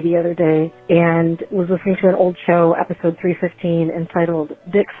bad day the other day and was listening to an old show, episode 315, entitled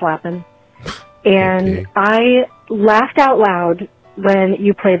Dick Slappin'. And I laughed out loud when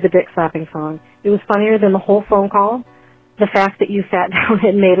you played the Dick Slapping song. It was funnier than the whole phone call. The fact that you sat down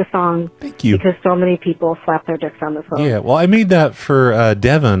and made a song. Thank you. Because so many people slap their dicks on the phone. Yeah, well, I made that for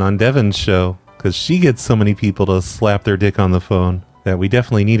Devin on Devin's show because she gets so many people to slap their dick on the phone that we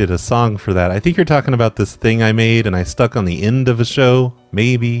definitely needed a song for that. I think you're talking about this thing I made and I stuck on the end of a show,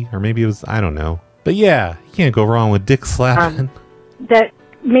 maybe, or maybe it was, I don't know. But yeah, you can't go wrong with dick slapping. That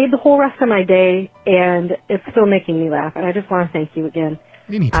made the whole rest of my day, and it's still making me laugh. And I just want to thank you again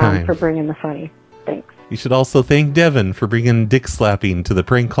Anytime. For bringing the funny. Thanks. You should also thank Devin for bringing dick slapping to the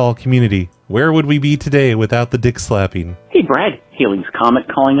prank call community. Where would we be today without the dick slapping? Hey, Brad. Haley's Comet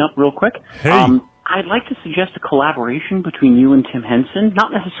calling up real quick. Hey. I'd like to suggest a collaboration between you and Tim Henson.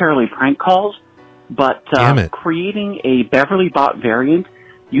 Not necessarily prank calls, but creating a Beverly Bot variant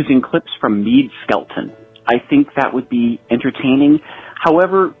using clips from Mead Skelton. I think that would be entertaining.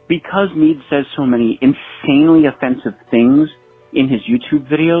 However, because Mead says so many insanely offensive things in his YouTube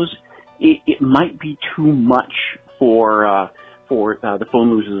videos, it might be too much for the phone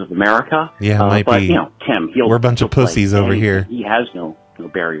losers of America. Yeah, it might but, be. you know, Tim, We're a bunch of pussies over here. He has no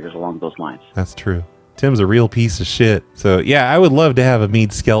barriers along those lines. That's true. Tim's a real piece of shit. So yeah, I would love to have a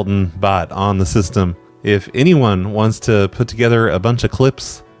Mead Skelton bot on the system. If anyone wants to put together a bunch of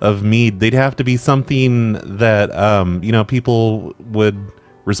clips of Mead, they'd have to be something that, people would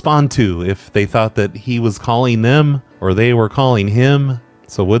respond to if they thought that he was calling them or they were calling him.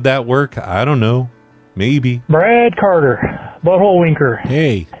 So would that work? I don't know. Maybe. Brad Carter, Butthole Winker.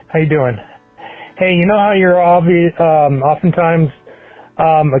 Hey. How you doing? Hey, you know how you're oftentimes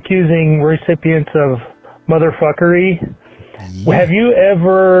accusing recipients of motherfuckery? Yeah. Have you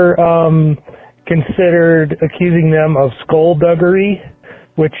ever considered accusing them of skullduggery,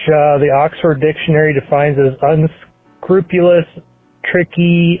 which the Oxford Dictionary defines as unscrupulous,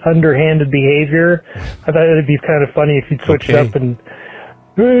 tricky, underhanded behavior? I thought it'd be kind of funny if you'd switch it up and,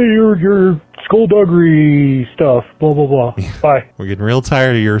 hey, your skullduggery stuff, blah, blah, blah. Bye. We're getting real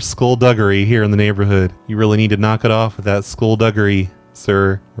tired of your skullduggery here in the neighborhood. You really need to knock it off with that skullduggery,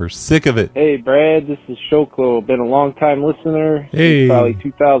 sir. We're sick of it. Hey, Brad, this is Shoklo. Been a long-time listener. Hey. Probably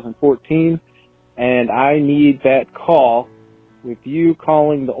 2014. And I need that call with you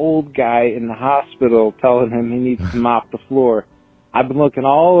calling the old guy in the hospital, telling him he needs to mop the floor. I've been looking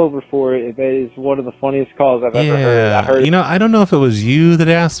all over for it. It is one of the funniest calls I've ever heard. I heard I don't know if it was you that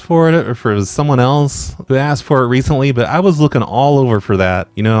asked for it or if it was someone else who asked for it recently, but I was looking all over for that.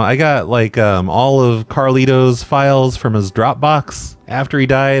 I got all of Carlito's files from his Dropbox after he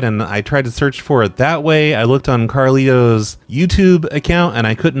died, and I tried to search for it that way. I looked on Carlito's YouTube account, and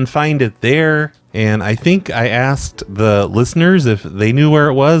I couldn't find it there. And I think I asked the listeners if they knew where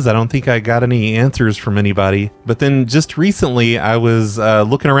it was. I don't think I got any answers from anybody. But then just recently, I was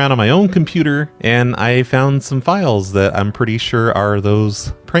looking around on my own computer, and I found some files that I'm pretty sure are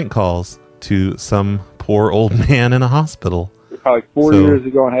those prank calls to some poor old man in a hospital. probably 4 years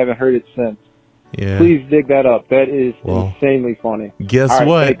ago and haven't heard it since. Yeah. Please dig that up. That is insanely funny. Guess All right,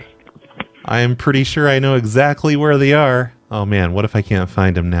 what? thanks. I am pretty sure I know exactly where they are. Oh man, what if I can't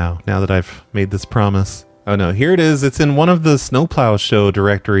find them now that I've made this promise? Oh no, here it is. It's in one of the Snowplow show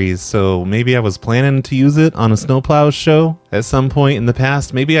directories, so maybe I was planning to use it on a Snowplow show at some point in the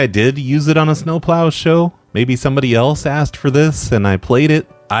past. Maybe I did use it on a Snowplow show. Maybe somebody else asked for this and I played it.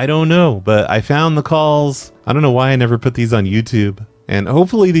 I don't know, but I found the calls. I don't know why I never put these on YouTube. And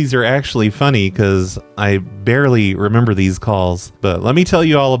hopefully these are actually funny because I barely remember these calls. But let me tell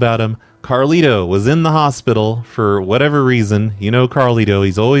you all about them. Carlito was in the hospital for whatever reason. You know Carlito,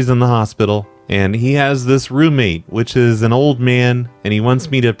 he's always in the hospital. And he has this roommate, which is an old man, and he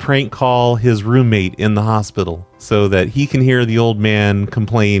wants me to prank call his roommate in the hospital so that he can hear the old man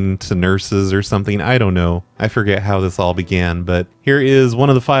complain to nurses or something. I don't know. I forget how this all began, but here is one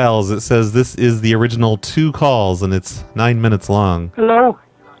of the files. It says this is the original 2 calls, and it's 9 minutes long. Hello?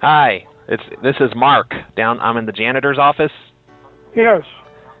 Hi, this is Mark. I'm in the janitor's office. Yes.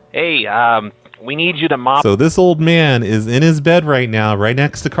 Hey, we need you to mop. So this old man is in his bed right now, right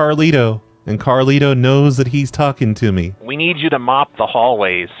next to Carlito. And Carlito knows that he's talking to me. We need you to mop the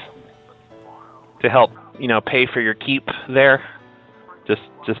hallways to help, pay for your keep there. Just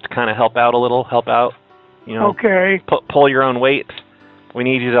to kind of help out a little, Okay. Pull your own weight. We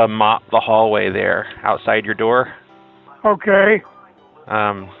need you to mop the hallway there outside your door. Okay.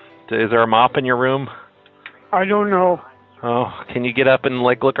 Is there a mop in your room? I don't know. Oh, can you get up and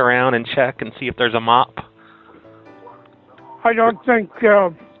like look around and check and see if there's a mop? I don't think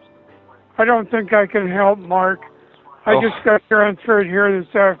I can help, Mark. I just got transferred here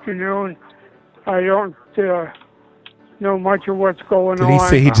this afternoon. I don't know much of what's going on. Did he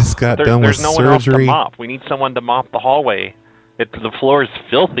say he just got done with surgery? There's no one else to mop. We need someone to mop the hallway. The floor is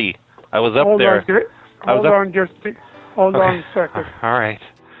filthy. I was up there. Hold on a second. All right.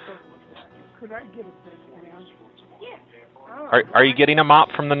 Could I get a Are you getting a mop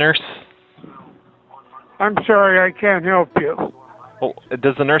from the nurse? I'm sorry, I can't help you. Well,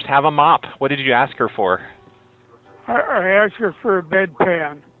 does the nurse have a mop? What did you ask her for? I asked her for a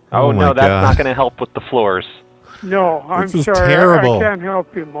bedpan. Oh no, that's not going to help with the floors. No, I'm This is sorry. terrible. I can't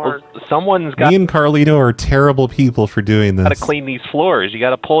help you, Mark. Well, someone's got. Me and Carlito are terrible people for doing this. Got to clean these floors. You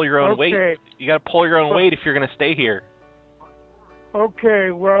got to pull your own weight. You got to pull your own weight if you're going to stay here.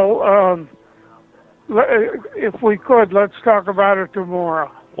 Okay, well, if we could, let's talk about it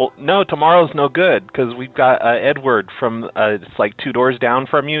tomorrow. Well, no, tomorrow's no good because we've got Edward from it's like 2 doors down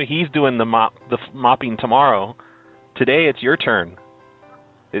from you. He's doing the mopping tomorrow. Today it's your turn.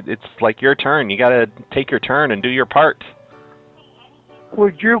 It's like your turn. You got to take your turn and do your part.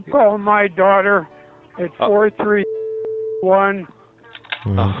 Would you call my daughter at 431?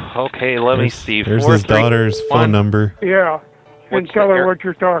 Okay, let me see. There's his daughter's phone number. Yeah, and tell her what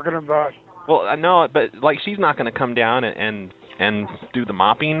you're talking about. Well, no, but like she's not going to come down and do the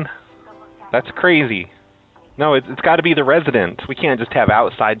mopping. That's crazy. No, it's got to be the resident. We can't just have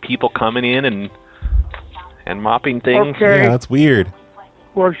outside people coming in and mopping things. Okay. Yeah, that's weird.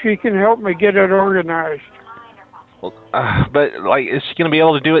 Well, she can help me get it organized. Well, but like, is she going to be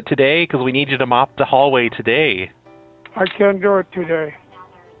able to do it today? Because we need you to mop the hallway today. I can't do it today.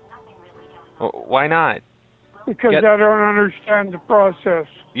 Well, why not? Because I don't understand the process.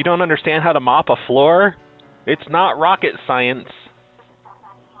 You don't understand how to mop a floor? It's not rocket science.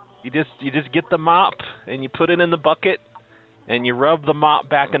 You just get the mop and you put it in the bucket and you rub the mop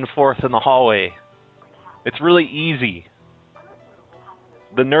back and forth in the hallway. It's really easy.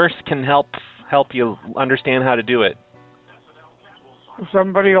 The nurse can help you understand how to do it.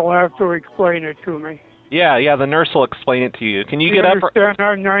 Somebody will have to explain it to me. Yeah, the nurse will explain it to you. Can you get up?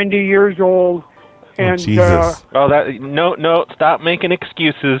 I'm 90 years old. And, Jesus. No, stop making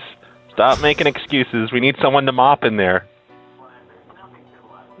excuses. Stop making excuses. We need someone to mop in there.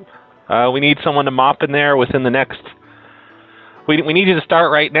 We need someone to mop in there within the next... We need you to start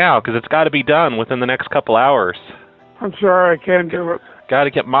right now, because it's got to be done within the next couple hours. I'm sorry, I can't do it. Got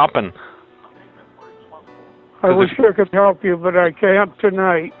to get mopping. I wish I could help you, but I can't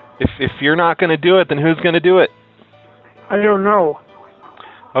tonight. If you're not going to do it, then who's going to do it? I don't know.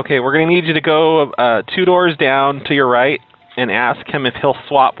 Okay, we're going to need you to go 2 doors down to your right and ask him if he'll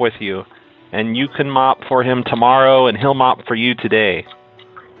swap with you. And you can mop for him tomorrow, and he'll mop for you today.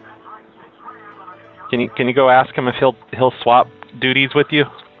 Can you go ask him if he'll swap duties with you?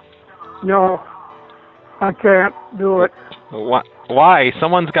 No, I can't do it. Why?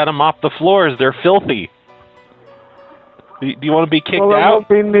 Someone's got to mop the floors. They're filthy. Do you want to be kicked out? Well, it won't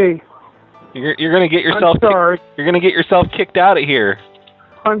be me. You're going to get yourself. I'm sorry. You're going to get yourself kicked out of here.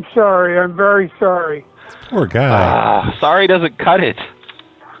 I'm sorry. I'm very sorry. Poor guy. Sorry doesn't cut it.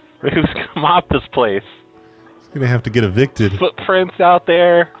 Who's going to mop this place? He's going to have to get evicted. Footprints out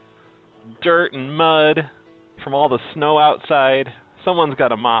there. Dirt and mud from all the snow outside. Someone's got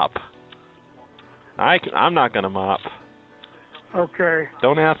to mop. I'm not going to mop. Okay.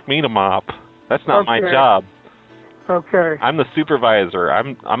 Don't ask me to mop. That's not my job. Okay. I'm the supervisor.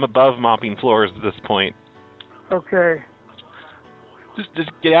 I'm above mopping floors at this point. Okay.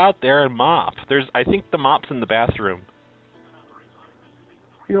 Just get out there and mop. I think the mop's in the bathroom.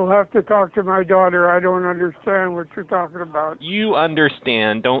 You'll have to talk to my daughter. I don't understand what you're talking about. You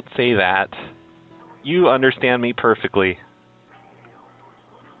understand. Don't say that. You understand me perfectly.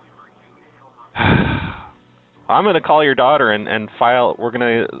 I'm going to call your daughter and file. We're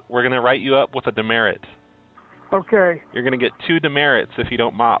going to write you up with a demerit. Okay. You're going to get 2 demerits if you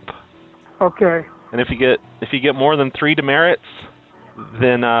don't mop. Okay. And if you get more than 3 demerits,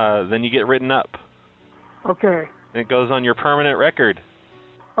 then you get written up. Okay. And it goes on your permanent record.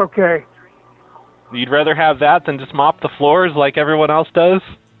 Okay. You'd rather have that than just mop the floors like everyone else does?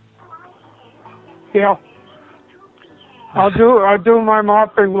 Yeah. I'll do my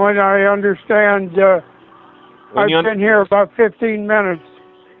mopping when I understand. I've been here about 15 minutes.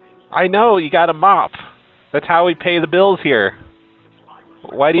 I know, you got to mop. That's how we pay the bills here.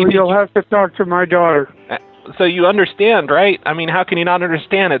 Why do you? You'll have to talk to my daughter. So you understand, right? I mean, how can you not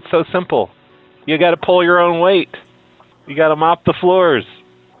understand? It's so simple. You got to pull your own weight. You got to mop the floors.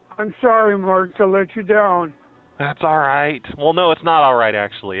 I'm sorry, Mark, to let you down. That's all right. Well, no, it's not all right,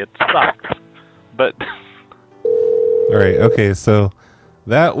 actually. It sucks. But... All right, okay, so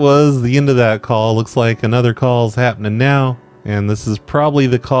that was the end of that call. Looks like another call's happening now, and this is probably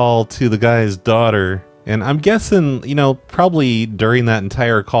the call to the guy's daughter. And I'm guessing, you know, probably during that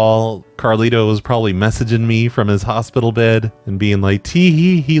entire call, Carlito was probably messaging me from his hospital bed and being like,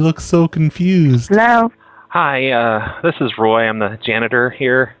 tee, he looks so confused. Hello? Hi, this is Roy. I'm the janitor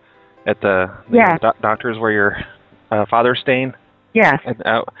here at the doctor's where your father's staying. Yes.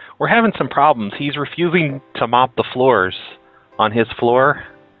 And, we're having some problems. He's refusing to mop the floors on his floor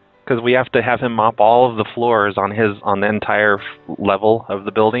because we have to have him mop all of the floors on the entire level of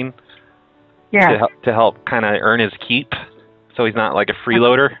the building. Yeah. To help kind of earn his keep, so he's not like a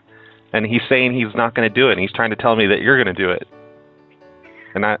freeloader. And he's saying he's not going to do it. And he's trying to tell me that you're going to do it.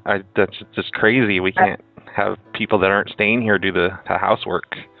 And that's just crazy. We can't have people that aren't staying here do the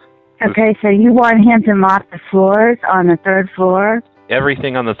housework. Okay, so you want him to mop the floors on the 3rd floor?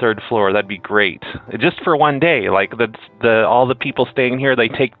 Everything on the 3rd floor. That'd be great. Just for one day. Like all the people staying here, they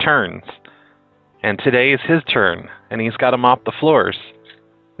take turns. And today is his turn, and he's got to mop the floors.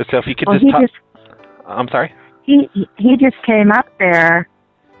 So if you could I'm sorry? He just came up there,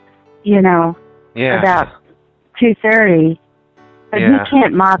 you know, about 2:30. But he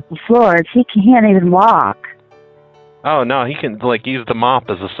can't mop the floors. He can't even walk. Oh, no, he can, use the mop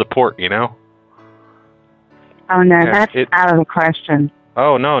as a support, you know? Oh, no, that's out of the question.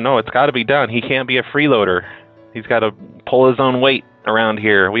 Oh, no, it's got to be done. He can't be a freeloader. He's got to pull his own weight around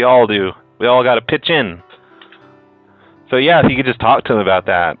here. We all do. We all got to pitch in. So, yeah, if you could just talk to him about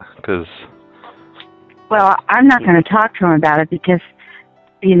that, because... Well, I'm not going to talk to him about it because,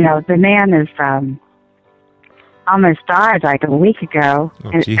 you know, the man is almost died like a week ago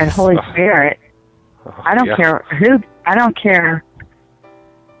at Holy Spirit. I don't care who. I don't care.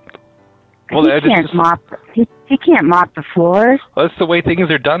 Well, he can't mop. He can't mop the floors. Well, that's the way things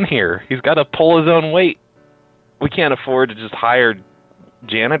are done here. He's got to pull his own weight. We can't afford to just hire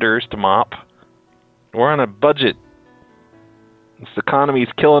janitors to mop. We're on a budget. This economy's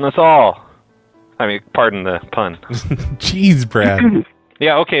killing us all. I mean, pardon the pun. Jeez, Brad.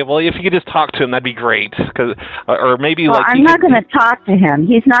 Yeah, okay. Well, if you could just talk to him, that'd be great. Or maybe well, I'm not going to talk to him.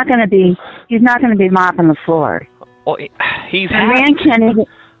 He's not going to be. He's not going to be mopping the floor. Well, the man can't even.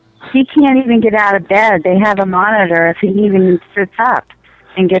 He can't even get out of bed. They have a monitor if he even sits up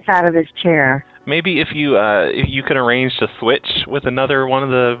and gets out of his chair. Maybe if you could arrange to switch with another one of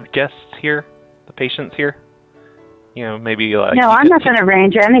the guests here, the patients here. You know, maybe like... No, I'm not going to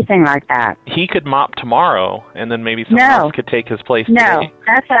arrange anything like that. He could mop tomorrow, and then maybe someone else could take his place today. No,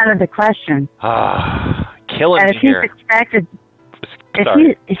 that's out of the question. Killing me here.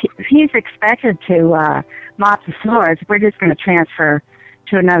 If he's expected to mop the floors, we're just going to transfer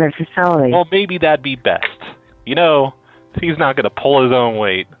to another facility. Well, maybe that'd be best. You know, he's not going to pull his own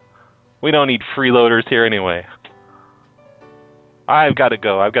weight. We don't need freeloaders here anyway. I've got to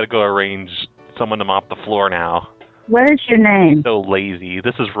go. I've got to go arrange someone to mop the floor now. What is your name? So lazy.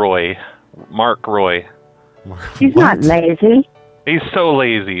 This is Roy. Mark Roy. He's not lazy. He's so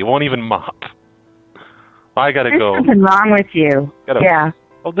lazy. He won't even mop. I gotta go. There's something wrong with you. Yeah.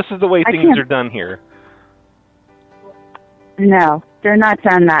 Oh, this is the way things are done here. No, they're not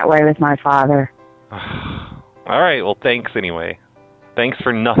done that way with my father. All right. Well, thanks anyway. Thanks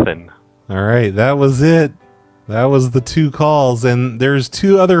for nothing. All right. That was it. That was the 2 calls. And there's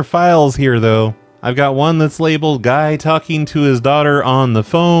 2 other files here, though. I've got one that's labeled guy talking to his daughter on the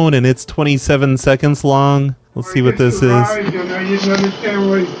phone, and it's 27 seconds long. Let's see what this is. I didn't understand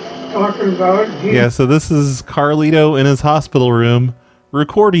what he's talking about. Yeah, so this is Carlito in his hospital room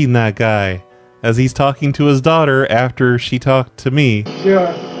recording that guy as he's talking to his daughter after she talked to me.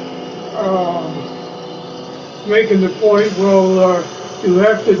 Yeah. Making the point, well, you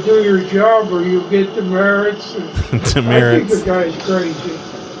have to do your job or you get demerits. Demerits. I think the guy's crazy.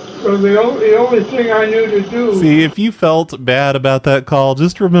 So the only thing I knew to do... See, if you felt bad about that call,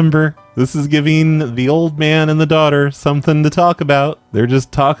 just remember, this is giving the old man and the daughter something to talk about. They're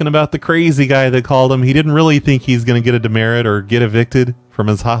just talking about the crazy guy that called him. He didn't really think he's going to get a demerit or get evicted from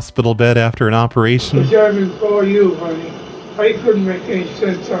his hospital bed after an operation. I didn't call you, honey. I couldn't make any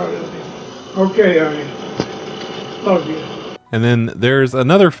sense out of it. Okay, honey. Love you. And then there's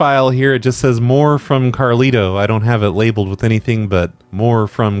another file here. It just says more from Carlito. I don't have it labeled with anything but more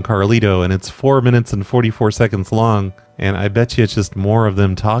from Carlito. And it's 4 minutes and 44 seconds long. And I bet you it's just more of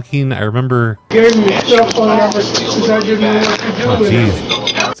them talking. I remember... Gave me a cell phone number because I didn't know what to do with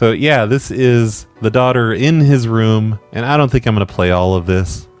it. So yeah, this is the daughter in his room. And I don't think I'm going to play all of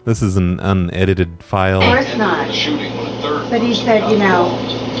this. This is an unedited file. Of course not. But he said, you know,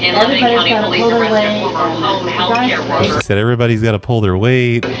 Everybody's got to pull their weight. She said everybody's got to pull their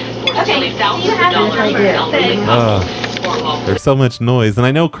weight. There's so much noise. And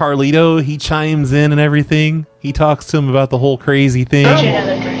I know Carlito, he chimes in and everything. He talks to him about the whole crazy thing.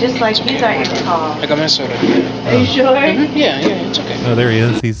 Just like you got your call. I got my soda. Are you sure? Mm-hmm. Yeah, it's okay. Oh, there he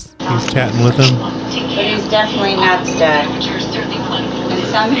is. He's chatting with him. But he's definitely not stuck. And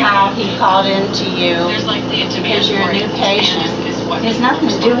somehow he called in to you because you're a new patient. It has nothing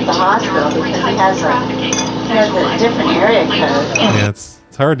to do with the hospital because he has a different area code. Yeah, it's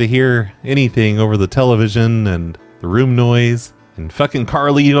hard to hear anything over the television and the room noise and fucking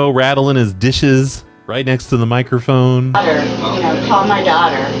Carlito rattling his dishes right next to the microphone. Call my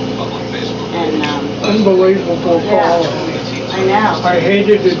daughter. And, unbelievable call. I know. I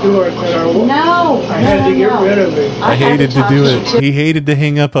hated to do it, but I had to get rid of it. I hated to do it. He hated to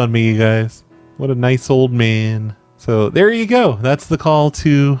hang up on me, you guys. What a nice old man. So there you go. That's the call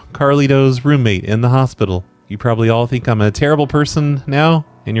to Carlito's roommate in the hospital. You probably all think I'm a terrible person now,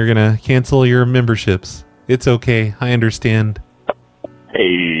 and you're going to cancel your memberships. It's okay. I understand.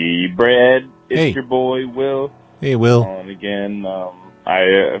 Hey, Brad. It's your boy, Will. Hey, Will. Calling again. I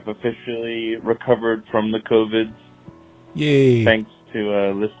have officially recovered from the COVID. Yay. Thanks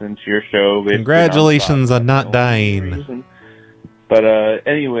to listening to your show. Congratulations on not dying. But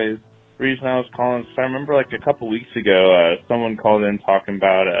anyways, the reason I was calling is I remember like a couple weeks ago, someone called in talking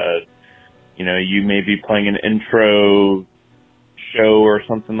about, you may be playing an intro show or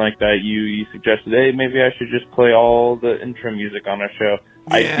something like that. You suggested, hey, maybe I should just play all the intro music on our show.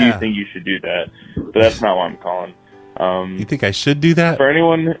 Yeah. I do think you should do that, but that's not why I'm calling. You think I should do that? For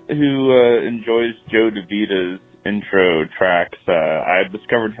anyone who enjoys Joe DeVita's intro tracks, I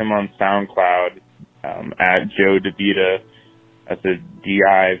discovered him on SoundCloud at Joe DeVita. That's a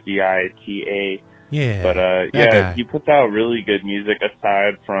DIVITA. Yeah. But he puts out really good music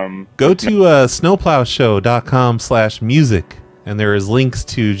aside from. Go to snowplowshow.com/music, and there is links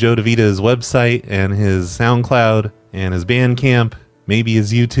to Joe DeVita's website and his SoundCloud and his Bandcamp, maybe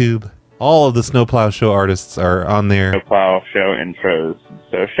his YouTube. All of the Snowplow Show artists are on there. Snowplow Show intros.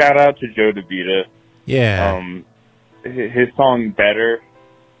 So shout out to Joe DeVita. Yeah. His song Better,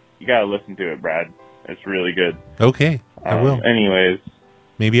 you gotta listen to it, Brad. It's really good. Okay, I will. Anyways.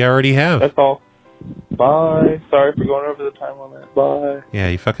 Maybe I already have. That's all. Bye. Sorry for going over the time limit. Bye. Yeah,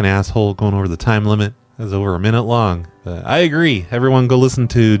 you fucking asshole going over the time limit. That was over a minute long. I agree. Everyone go listen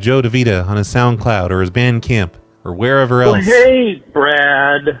to Joe DeVita on his SoundCloud or his Bandcamp or wherever else. Well, hey,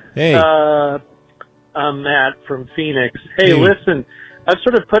 Brad. Hey. I'm Matt from Phoenix. Hey, listen, I've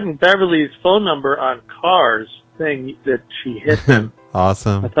sort of put in Beverly's phone number on cars, saying that she hit him.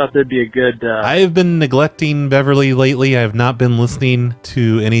 Awesome. I thought that'd be a good... I have been neglecting Beverly lately. I have not been listening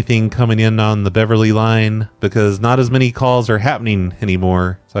to anything coming in on the Beverly line because not as many calls are happening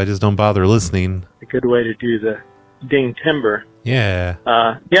anymore, so I just don't bother listening. A good way to do the ding timber. Yeah.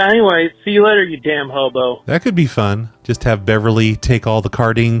 Anyway, see you later, you damn hobo. That could be fun. Just have Beverly take all the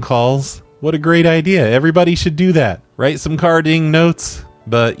carding calls. What a great idea. Everybody should do that. Write some carding notes,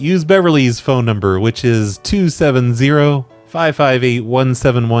 but use Beverly's phone number, which is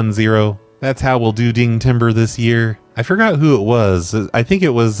 270-558-1710. That's how we'll do Ding Timber this year. I forgot who it was. I think it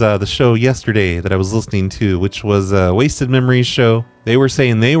was the show yesterday that I was listening to, which was a Wasted Memories show. They were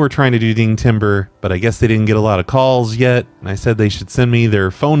saying they were trying to do Ding Timber, but I guess they didn't get a lot of calls yet. And I said they should send me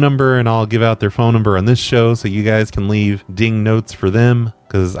their phone number, and I'll give out their phone number on this show so you guys can leave ding notes for them.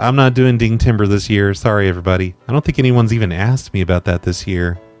 Because I'm not doing Ding Timber this year. Sorry, everybody. I don't think anyone's even asked me about that this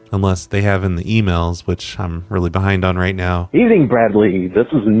year. Unless they have in the emails, which I'm really behind on right now. Evening, Bradley. This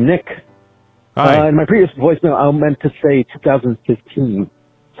is Nick. Hi. In my previous voicemail, I meant to say 2015.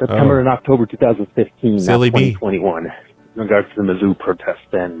 September and October 2015, Silly not 2021. In regards to the Mizzou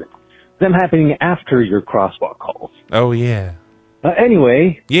protest and them happening after your crosswalk calls. Oh, yeah.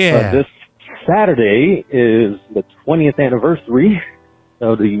 Anyway, yeah. This Saturday is the 20th anniversary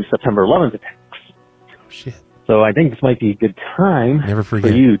of the September 11th attacks. Oh, shit. So I think this might be a good time Never for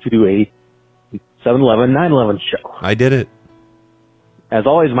forget. you to do a 7-Eleven, 9/11 show. I did it. As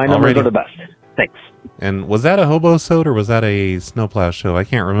always, my numbers Alrighty. are the best. Thanks. And was that a hobo sode or was that a snowplow show? I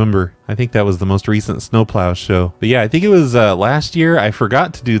can't remember. I think that was the most recent snowplow show. But yeah, I think it was last year. I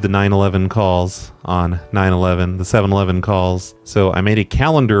forgot to do the 9/11 calls on 9/11, the 7-Eleven calls. So I made a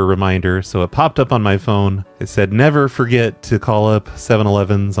calendar reminder. So it popped up on my phone. It said, never forget to call up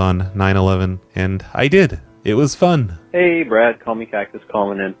 7-Elevens on 9/11. And I did. It was fun. Hey, Brad. Call me Cactus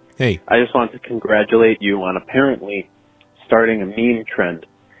calling in. Hey. I just wanted to congratulate you on apparently starting a meme trend.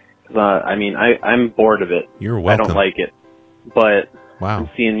 I'm bored of it. You're welcome. I don't like it. But wow. I'm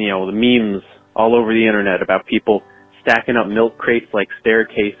seeing, the memes all over the internet about people stacking up milk crates like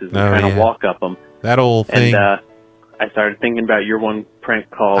staircases and trying to walk up them. That old thing. And I started thinking about your one prank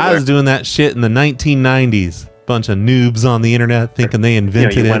call. I was doing that shit in the 1990s. Bunch of noobs on the internet thinking they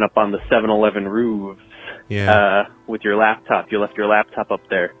invented you it. went up on the 7-Eleven roofs with your laptop. You left your laptop up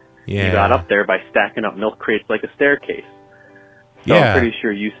there. Yeah. You got up there by stacking up milk crates like a staircase. So I'm pretty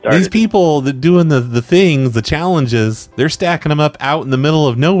sure you started. These people that doing the things, the challenges, they're stacking them up out in the middle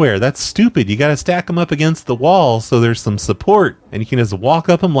of nowhere. That's stupid. You got to stack them up against the wall so there's some support, and you can just walk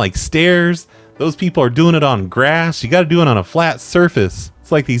up them like stairs. Those people are doing it on grass. You got to do it on a flat surface.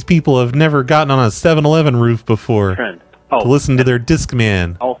 It's like these people have never gotten on a 7-Eleven roof before to listen to their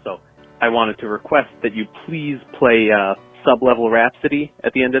Discman. Also, I wanted to request that you please play Sublevel Rhapsody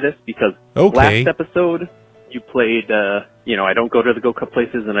at the end of this, because last episode you played, I don't go to the go-kart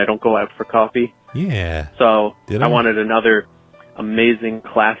places and I don't go out for coffee. Yeah. So I wanted another amazing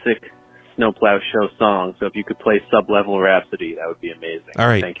classic Snowplow Show song. So if you could play Sublevel Rhapsody, that would be amazing. All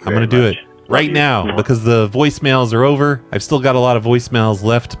right, I'm going to do it right now because the voicemails are over. I've still got a lot of voicemails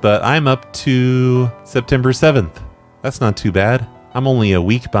left, but I'm up to September 7th. That's not too bad. I'm only a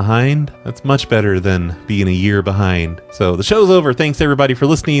week behind. That's much better than being a year behind. So the show's over. Thanks everybody for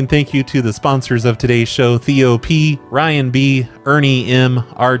listening. Thank you to the sponsors of today's show, Theo P, Ryan B, Ernie M,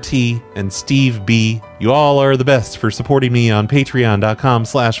 RT, and Steve B. You all are the best for supporting me on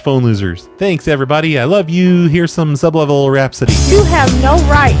patreon.com/phone losers. Thanks everybody. I love you. Here's some Sublevel Rhapsody. You have no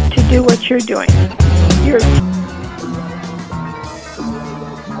right to do what you're doing.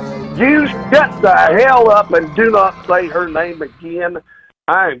 You shut the hell up and do not say her name again.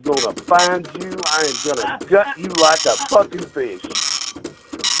 I am going to find you. I am going to gut you like a fucking fish.